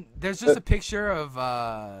 There's just a picture of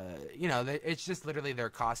it's just literally their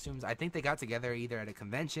costumes. I think they got together either at a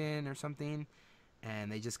convention or something, and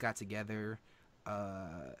they just got together,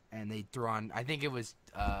 and they threw on. I think it was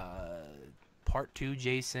part 2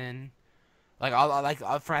 Jason. I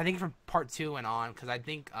think from part 2 and on, because I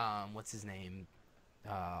think what's his name,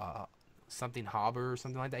 something Hauber or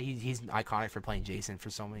something like that. He's iconic for playing Jason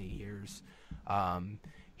for so many years.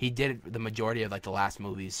 He did the majority of like the last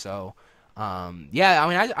movies. So yeah, I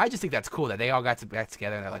mean, I just think that's cool that they all got back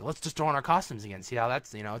together and they're like, let's just throw on our costumes again. See how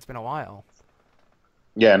that's it's been a while.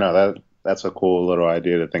 Yeah, no, that's a cool little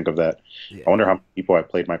idea to think of that. Yeah. I wonder how many people have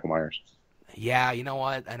played Michael Myers. Yeah, you know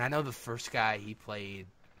what? And I know the first guy he played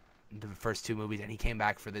the first 2 movies, and he came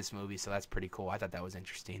back for this movie, so that's pretty cool. I thought that was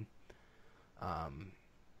interesting.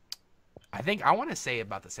 I think I want to say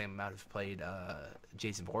about the same amount have played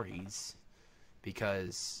Jason Voorhees,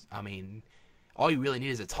 because I mean, all you really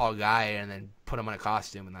need is a tall guy, and then put him in a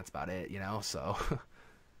costume, and that's about it, So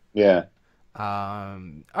yeah. All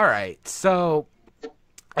right, so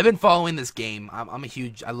I've been following this game.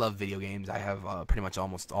 I love video games. I have pretty much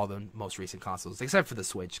almost all the most recent consoles, except for the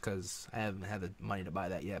Switch, because I haven't had the money to buy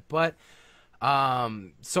that yet. But,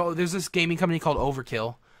 so there's this gaming company called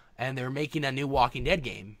Overkill, and they're making a new Walking Dead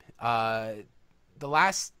game. The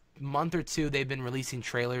last month or 2, they've been releasing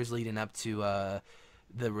trailers leading up to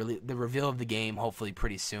the reveal of the game, hopefully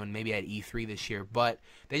pretty soon, maybe at E3 this year. But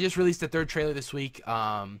they just released the 3rd trailer this week.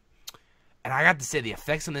 And I got to say, the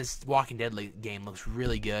effects on this Walking Dead game looks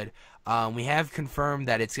really good. We have confirmed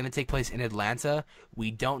that it's going to take place in Atlanta. We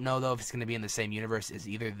don't know, though, if it's going to be in the same universe as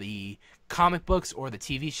either the comic books or the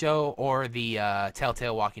TV show or the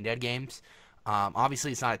Telltale Walking Dead games.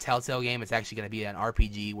 Obviously, it's not a Telltale game. It's actually going to be an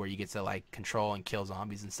RPG where you get to like control and kill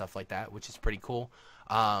zombies and stuff like that, which is pretty cool.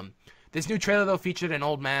 This new trailer, though, featured an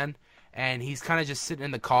old man, and he's kind of just sitting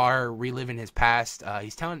in the car, reliving his past.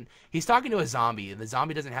 He's talking to a zombie. The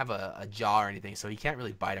zombie doesn't have a jaw or anything, so he can't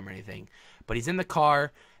really bite him or anything. But he's in the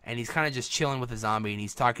car, and he's kind of just chilling with the zombie, and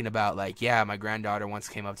he's talking about, like, yeah, my granddaughter once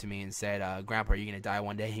came up to me and said, Grandpa, are you going to die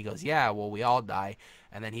one day? He goes, yeah, well, we all die.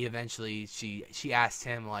 And then he eventually, she asked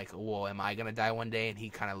him, like, well, am I going to die one day? And he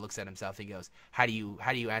kind of looks at himself. He goes, how do you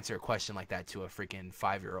answer a question like that to a freaking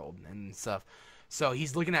 5-year-old and stuff? So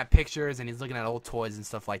he's looking at pictures, and he's looking at old toys and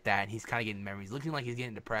stuff like that, and he's kind of getting memories, looking like he's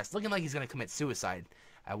getting depressed, looking like he's going to commit suicide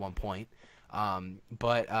at one point.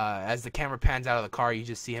 But as the camera pans out of the car, you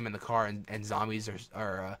just see him in the car, and zombies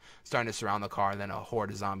are starting to surround the car, and then a horde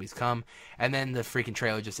of zombies come, and then the freaking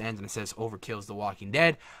trailer just ends and it says Overkill's The Walking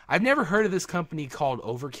Dead. I've never heard of this company called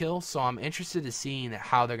Overkill, so I'm interested to seeing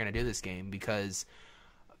how they're going to do this game, because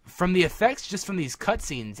from the effects, just from these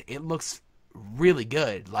cutscenes, it looks really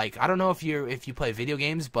good. Like, I don't know if you play video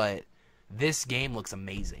games, but this game looks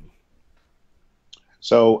amazing.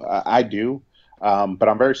 So I do. But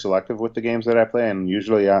I'm very selective with the games that I play, and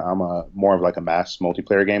usually I'm more of like a mass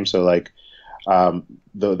multiplayer game. So like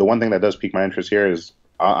the one thing that does pique my interest here is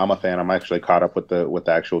I'm a fan. I'm actually caught up with the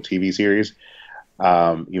actual TV series,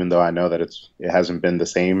 even though I know that it hasn't been the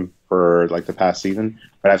same for like the past season,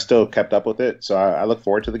 but I've still kept up with it. So I look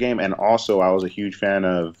forward to the game. And also I was a huge fan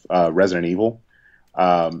of Resident Evil.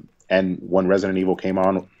 And when Resident Evil came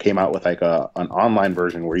out with like an online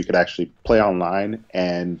version where you could actually play online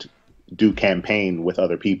and do campaign with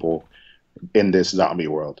other people in this zombie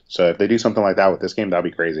world. So if they do something like that with this game, that'd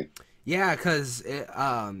be crazy. Yeah, because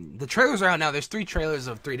the trailers are out now. There's 3 trailers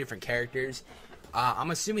of 3 different characters.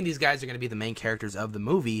 I'm assuming these guys are going to be the main characters of the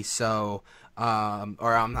movie. So,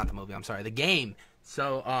 or not the movie. I'm sorry, the game.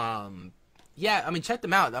 So, yeah, I mean, check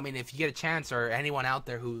them out. I mean, if you get a chance, or anyone out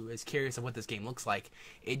there who is curious of what this game looks like,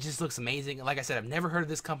 it just looks amazing. Like I said, I've never heard of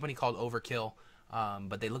this company called Overkill.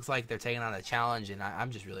 But they look like they're taking on a challenge, and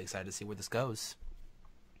I'm just really excited to see where this goes.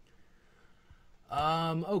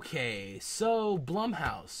 Okay, so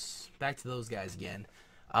Blumhouse. Back to those guys again.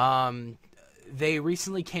 They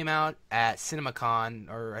recently came out at CinemaCon,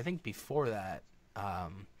 or I think before that,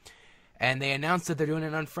 and they announced that they're doing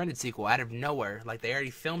an Unfriended sequel out of nowhere. Like, they already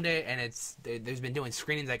filmed it, and there's been doing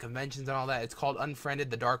screenings at conventions and all that. It's called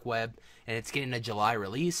Unfriended: The Dark Web, and it's getting a July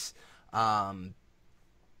release.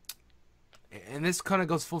 And this kind of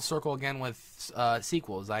goes full circle again with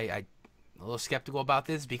sequels. I'm a little skeptical about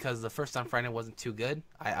this because the first Unfriended wasn't too good.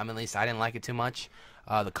 I mean, at least I didn't like it too much.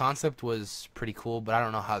 The concept was pretty cool, but I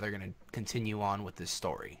don't know how they're going to continue on with this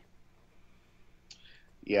story.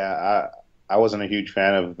 Yeah, I wasn't a huge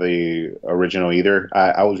fan of the original either.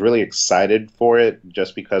 I was really excited for it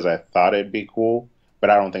just because I thought it'd be cool, but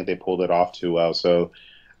I don't think they pulled it off too well. So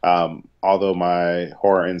although my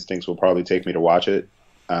horror instincts will probably take me to watch it,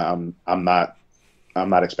 I'm not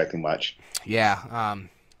expecting much. Yeah.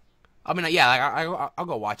 I mean, yeah, I'll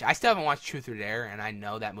go watch it. I still haven't watched Truth or Dare, and I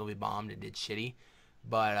know that movie bombed and did shitty,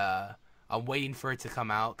 but I'm waiting for it to come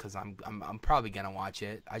out because I'm probably gonna watch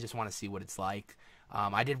it. I just want to see what it's like.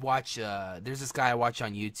 I did watch. There's this guy I watch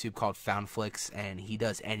on YouTube called Foundflix, and he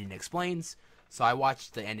does Ending Explains. So I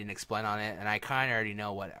watched the Ending Explain on it, and I kind of already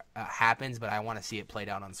know what happens, but I want to see it played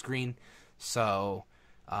out on screen. So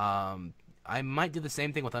I might do the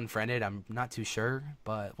same thing with Unfriended. I'm not too sure,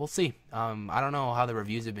 but we'll see. I don't know how the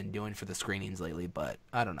reviews have been doing for the screenings lately, but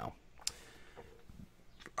I don't know.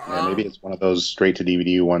 Yeah, maybe it's one of those straight to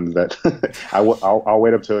DVD ones that I'll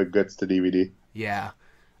wait up till it gets to DVD. Yeah.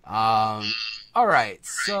 All right.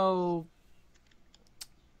 So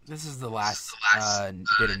this is the last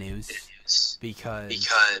bit of news because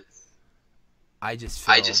I just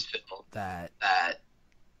feel that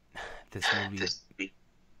this movie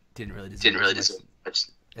didn't really deserve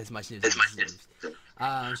as much news as it deserves.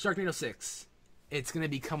 Sharknado 6. It's going to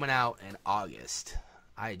be coming out in August.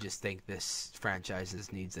 I just think this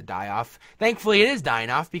franchise needs to die off. Thankfully, it is dying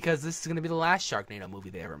off because this is going to be the last Sharknado movie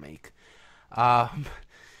they ever make. On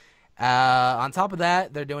top of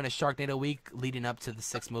that, they're doing a Sharknado week leading up to the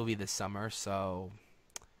 6th movie this summer. So,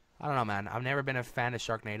 I don't know, man. I've never been a fan of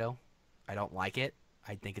Sharknado. I don't like it.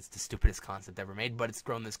 I think it's the stupidest concept ever made, but it's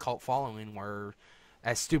grown this cult following where,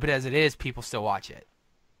 as stupid as it is, people still watch it.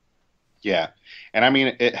 Yeah, and I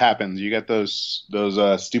mean, it happens. You get those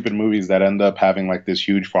stupid movies that end up having like this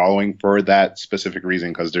huge following for that specific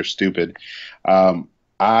reason because they're stupid.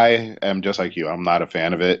 I am just like you. I'm not a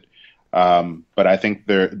fan of it, but I think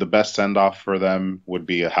the best send off for them would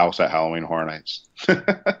be a House at Halloween Horror Nights.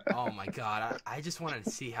 Oh my god, I just wanted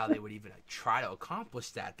to see how they would even try to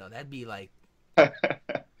accomplish that, though. That'd be like, that'd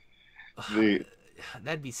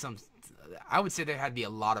be some. I would say there had to be a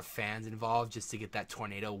lot of fans involved just to get that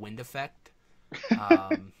tornado wind effect. I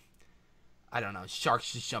don't know.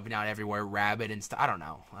 Sharks just jumping out everywhere, rabbit and stuff. I don't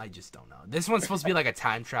know. I just don't know. This one's supposed to be like a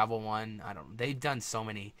time travel one. They've done so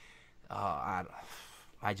many.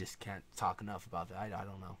 I just can't talk enough about that. I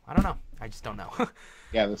don't know. I don't know. I just don't know.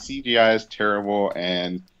 Yeah, the CGI is terrible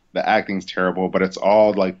and the acting's terrible, but it's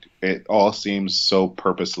all like it all seems so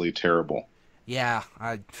purposely terrible. Yeah,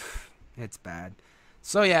 it's bad.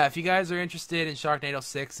 So yeah, if you guys are interested in Sharknado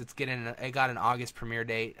 6, it got an August premiere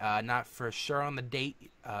date. Not for sure on the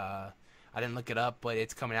date. I didn't look it up, but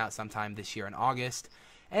it's coming out sometime this year in August.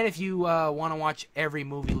 And if you want to watch every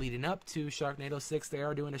movie leading up to Sharknado 6, they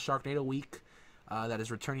are doing a Sharknado week that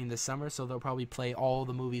is returning this summer, so they'll probably play all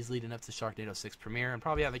the movies leading up to Sharknado 6 premiere and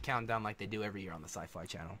probably have a countdown like they do every year on the Sci-Fi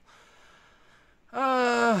Channel.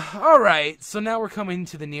 Alright, so now we're coming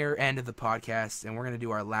to the near end of the podcast, and we're going to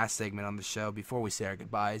do our last segment on the show before we say our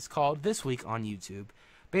goodbyes, called This Week on YouTube.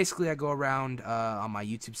 Basically, I go around on my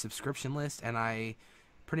YouTube subscription list, and I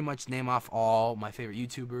pretty much name off all my favorite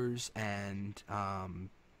YouTubers, and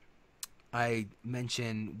I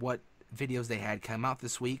mention what videos they had come out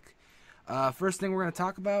this week. First thing we're going to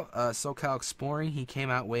talk about, SoCal Exploring. He came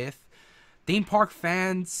out with theme park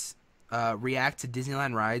fans react to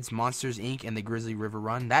Disneyland rides, Monsters Inc. and the Grizzly River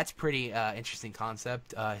Run. That's pretty interesting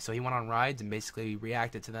concept. So he went on rides and basically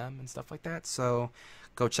reacted to them and stuff like that. So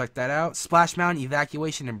go check that out. Splash Mountain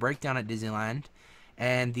Evacuation and Breakdown at Disneyland.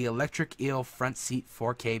 And the Electric Eel Front Seat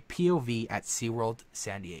 4K POV at SeaWorld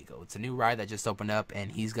San Diego. It's a new ride that just opened up, and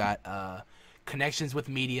he's got connections with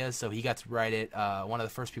media, so he got to ride it, one of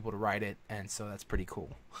the first people to ride it, and so that's pretty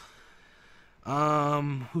cool.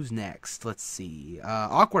 Who's next? Let's see.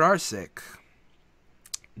 Awkward Arsic.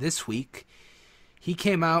 This week, he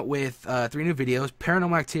came out with 3 new videos: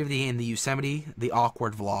 Paranormal Activity in the Yosemite, the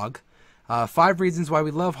Awkward Vlog, 5 Reasons Why We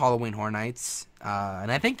Love Halloween Horror Nights,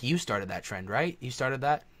 and I think you started that trend, right? You started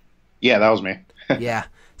that? Yeah, that was me. Yeah.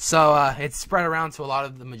 So it's spread around to a lot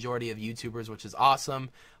of the majority of YouTubers, which is awesome.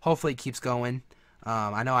 Hopefully it keeps going.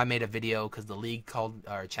 I know I made a video because the league called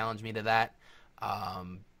or challenged me to that.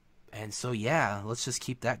 And so, yeah, let's just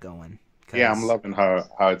keep that going. Yeah, I'm loving how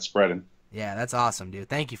it's spreading. Yeah, that's awesome, dude.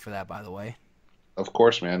 Thank you for that, by the way. Of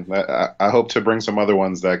course, man. I hope to bring some other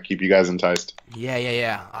ones that keep you guys enticed.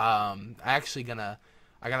 Yeah.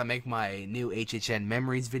 I gotta make my new HHN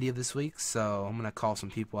Memories video this week, so I'm gonna call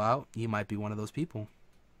some people out. You might be one of those people.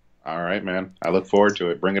 All right, man. I look forward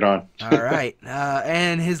to it. Bring it on. All right.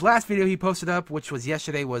 And his last video he posted up, which was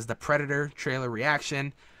yesterday, was the Predator trailer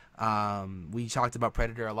reaction. We talked about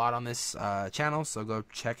Predator a lot on this channel, so go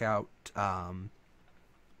check out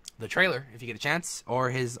the trailer if you get a chance,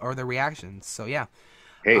 or the reactions. So yeah.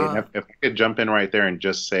 Hey, if I could jump in right there and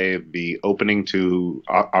just say the opening to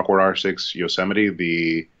Awkward R6 Yosemite,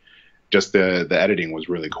 the editing was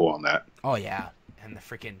really cool on that. Oh yeah, and the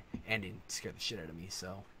freaking ending scared the shit out of me.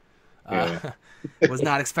 So Yeah. was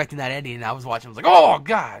not expecting that ending, and I was watching. I was like, oh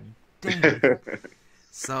god, dang.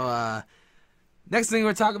 So next thing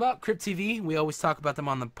we're talking about, Crypt TV. We always talk about them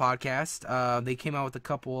on the podcast. They came out with a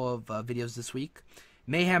couple of videos this week.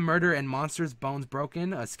 Mayhem, Murder, and Monsters, Bones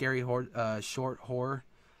Broken, a scary short horror.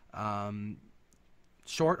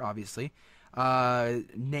 Short, obviously.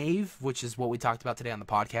 Knave, which is what we talked about today on the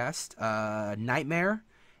podcast. Nightmare,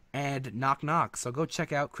 and Knock Knock. So go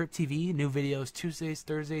check out Crypt TV. New videos Tuesdays,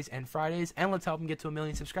 Thursdays, and Fridays. And let's help them get to 1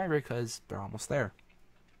 million subscribers because they're almost there.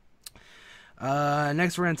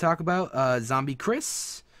 Next we're going to talk about Zombie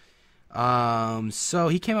Chris. So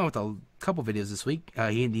he came out with a couple videos this week.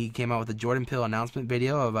 He came out with a Jordan Peele announcement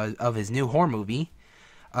video of his new horror movie.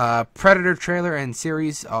 Predator trailer and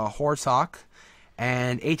series, Horror Talk,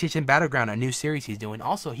 and HHN Battleground, a new series he's doing.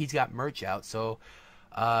 Also, he's got merch out, so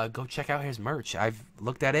go check out his merch. I've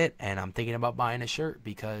looked at it, and I'm thinking about buying a shirt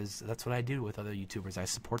because that's what I do with other YouTubers. I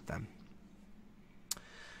support them.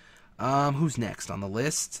 Who's next on the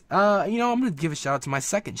list? I'm going to give a shout out to my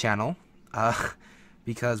second channel,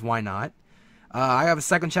 because why not? I have a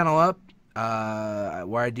second channel up,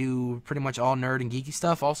 where I do pretty much all nerd and geeky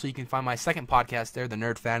stuff. Also, you can find my second podcast there, the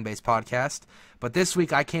Nerd Fanbase Podcast. But this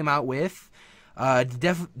week I came out with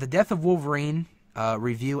the Death of Wolverine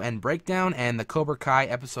review and breakdown, and the Cobra Kai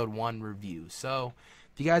Episode 1 review. So,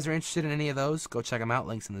 if you guys are interested in any of those, go check them out.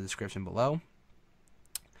 Links in the description below.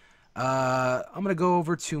 I'm going to go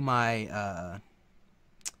over to my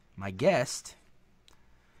my guest,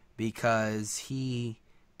 because he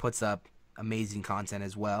puts up amazing content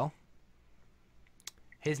as well.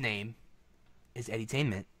 His name is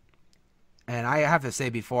Eddytainment. And I have to say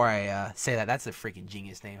before I say that, that's a freaking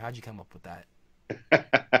genius name. How'd you come up with that?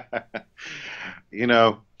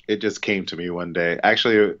 It just came to me one day.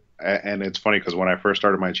 Actually, and it's funny because when I first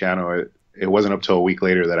started my channel, it wasn't up till a week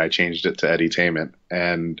later that I changed it to Eddytainment.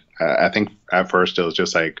 And I think at first it was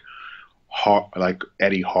just like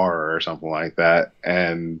Eddie Horror or something like that.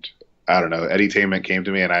 And I don't know, Eddytainment came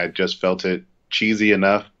to me and I just felt it cheesy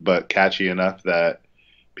enough but catchy enough that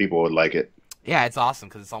people would like it. Yeah, it's awesome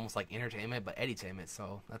because it's almost like entertainment, but edutainment.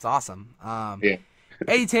 So that's awesome. Yeah.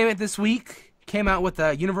 Eddytainment this week came out with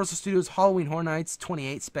Universal Studios Halloween Horror Nights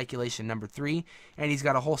 28 Speculation number 3, and he's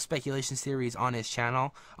got a whole speculation series on his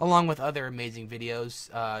channel, along with other amazing videos.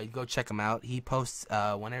 Go check him out. He posts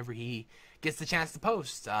whenever he gets the chance to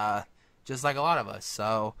post, just like a lot of us.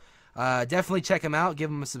 So definitely check him out. Give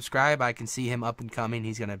him a subscribe. I can see him up and coming.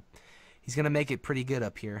 He's gonna make it pretty good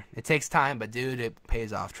up here. It takes time, but dude, it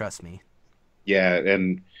pays off. Trust me. Yeah,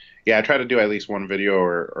 and yeah, I try to do at least one video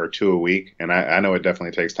or two a week, and I know it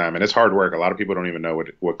definitely takes time, and it's hard work. A lot of people don't even know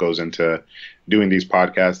what goes into doing these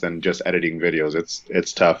podcasts and just editing videos.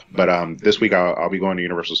 It's tough. But this week I'll be going to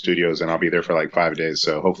Universal Studios, and I'll be there for like 5 days.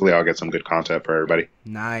 So hopefully I'll get some good content for everybody.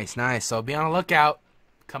 Nice. So be on the lookout.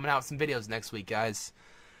 Coming out with some videos next week, guys.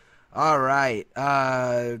 All right.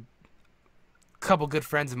 Couple good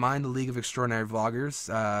friends of mine, the League of Extraordinary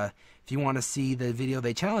Vloggers. If you want to see the video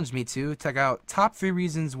they challenged me to, check out Top 3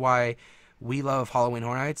 Reasons Why We Love Halloween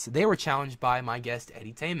Horror Nights. They were challenged by my guest,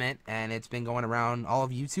 Eddytainment, and it's been going around all of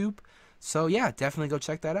YouTube. So, yeah, definitely go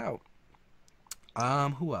check that out.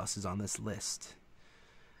 Who else is on this list?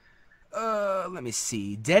 Let me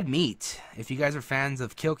see. Dead Meat. If you guys are fans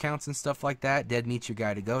of kill counts and stuff like that, Dead Meat's your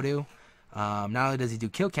guy to go to. Not only does he do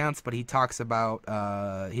kill counts, but he talks about,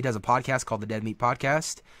 he does a podcast called the Dead Meat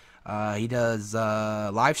Podcast. He does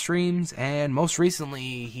live streams, and most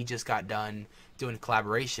recently he just got done doing a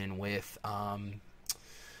collaboration with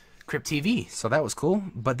Crypt TV, so that was cool.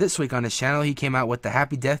 But this week on his channel, he came out with the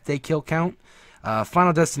Happy Death Day kill count,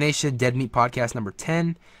 Final Destination Dead Meat Podcast number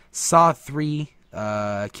 10, Saw 3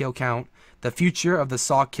 kill count, the future of the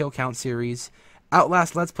Saw kill count series,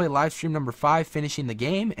 Outlast Let's Play live stream number 5, finishing the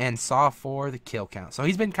game, and Saw 4 the kill count. So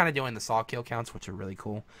he's been kind of doing the Saw kill counts, which are really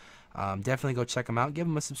cool. Definitely go check him out. Give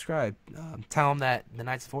him a subscribe. Tell him that the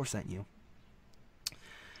Knights of Four sent you.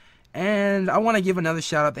 And I want to give another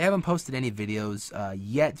shout out. They haven't posted any videos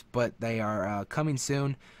yet, but they are coming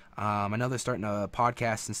soon. I know they're starting a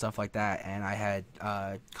podcast and stuff like that, and I had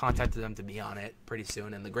contacted them to be on it pretty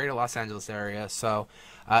soon in the greater Los Angeles area. So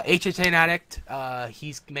HHN Addict,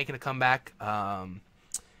 he's making a comeback, and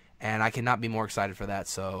I cannot be more excited for that.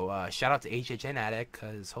 So shout out to HHN Addict,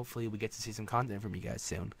 because hopefully we get to see some content from you guys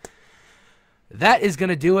soon. That is going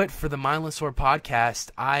to do it for the Mindless Sword podcast.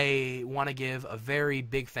 I want to give a very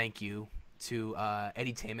big thank you to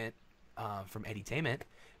Eddytainment from Eddytainment,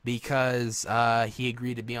 because he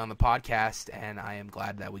agreed to be on the podcast, and I am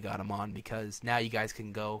glad that we got him on, because now you guys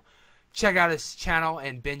can go check out his channel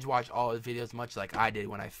and binge watch all his videos, much like I did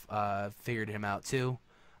when I figured him out too.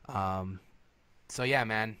 So yeah,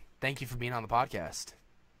 man, thank you for being on the podcast.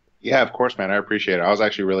 Yeah, of course, man. I appreciate it. I was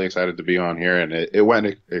actually really excited to be on here, and it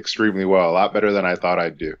went extremely well. A lot better than I thought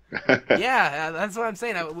I'd do. Yeah, that's what I'm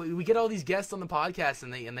saying. We get all these guests on the podcast,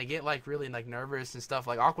 and they get like really like nervous and stuff.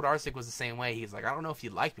 Like Awkward Arsic was the same way. He's like, I don't know if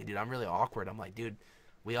you like me, dude. I'm really awkward. I'm like, dude,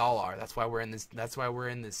 we all are. That's why we're in this. That's why we're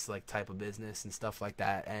in this like type of business and stuff like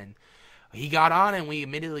that. And he got on, and we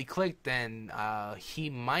immediately clicked. And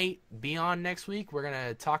he might be on next week. We're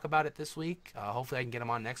gonna talk about it this week. Hopefully, I can get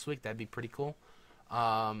him on next week. That'd be pretty cool.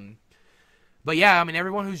 But yeah, I mean,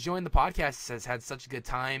 everyone who's joined the podcast has had such a good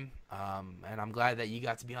time, and I'm glad that you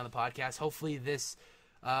got to be on the podcast. Hopefully this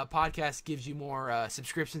podcast gives you more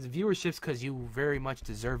subscriptions and viewerships, because you very much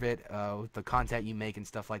deserve it with the content you make and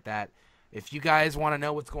stuff like that. If you guys want to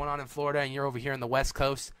know what's going on in Florida and you're over here in the West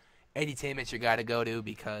Coast, Eddytainment's your guy to go to,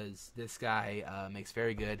 because this guy makes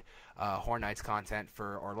very good Horror Nights content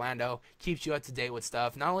for Orlando, keeps you up to date with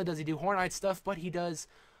stuff. Not only does he do Horror Nights stuff, but he does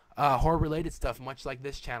horror-related stuff, much like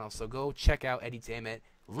this channel. So go check out Eddytainment.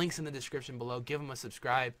 Links in the description below. Give him a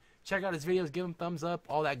subscribe. Check out his videos. Give him thumbs up.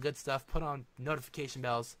 All that good stuff. Put on notification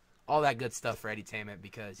bells. All that good stuff for Eddytainment,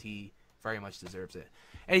 because he very much deserves it.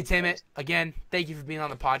 Eddytainment, again, thank you for being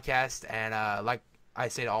on the podcast. And like I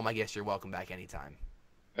say to all my guests, you're welcome back anytime.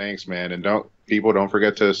 Thanks, man. And don't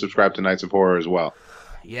forget to subscribe to Knights of Horror as well.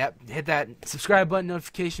 Yep, hit that subscribe button,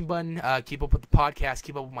 notification button. Keep up with the podcast.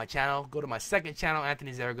 Keep up with my channel. Go to my second channel,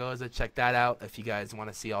 Anthony Zaragoza. Check that out if you guys want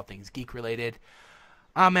to see all things geek related.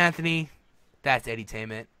 I'm Anthony. That's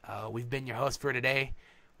Eddytainment. We've been your host for today.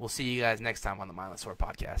 We'll see you guys next time on the Mindless Sword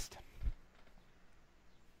podcast.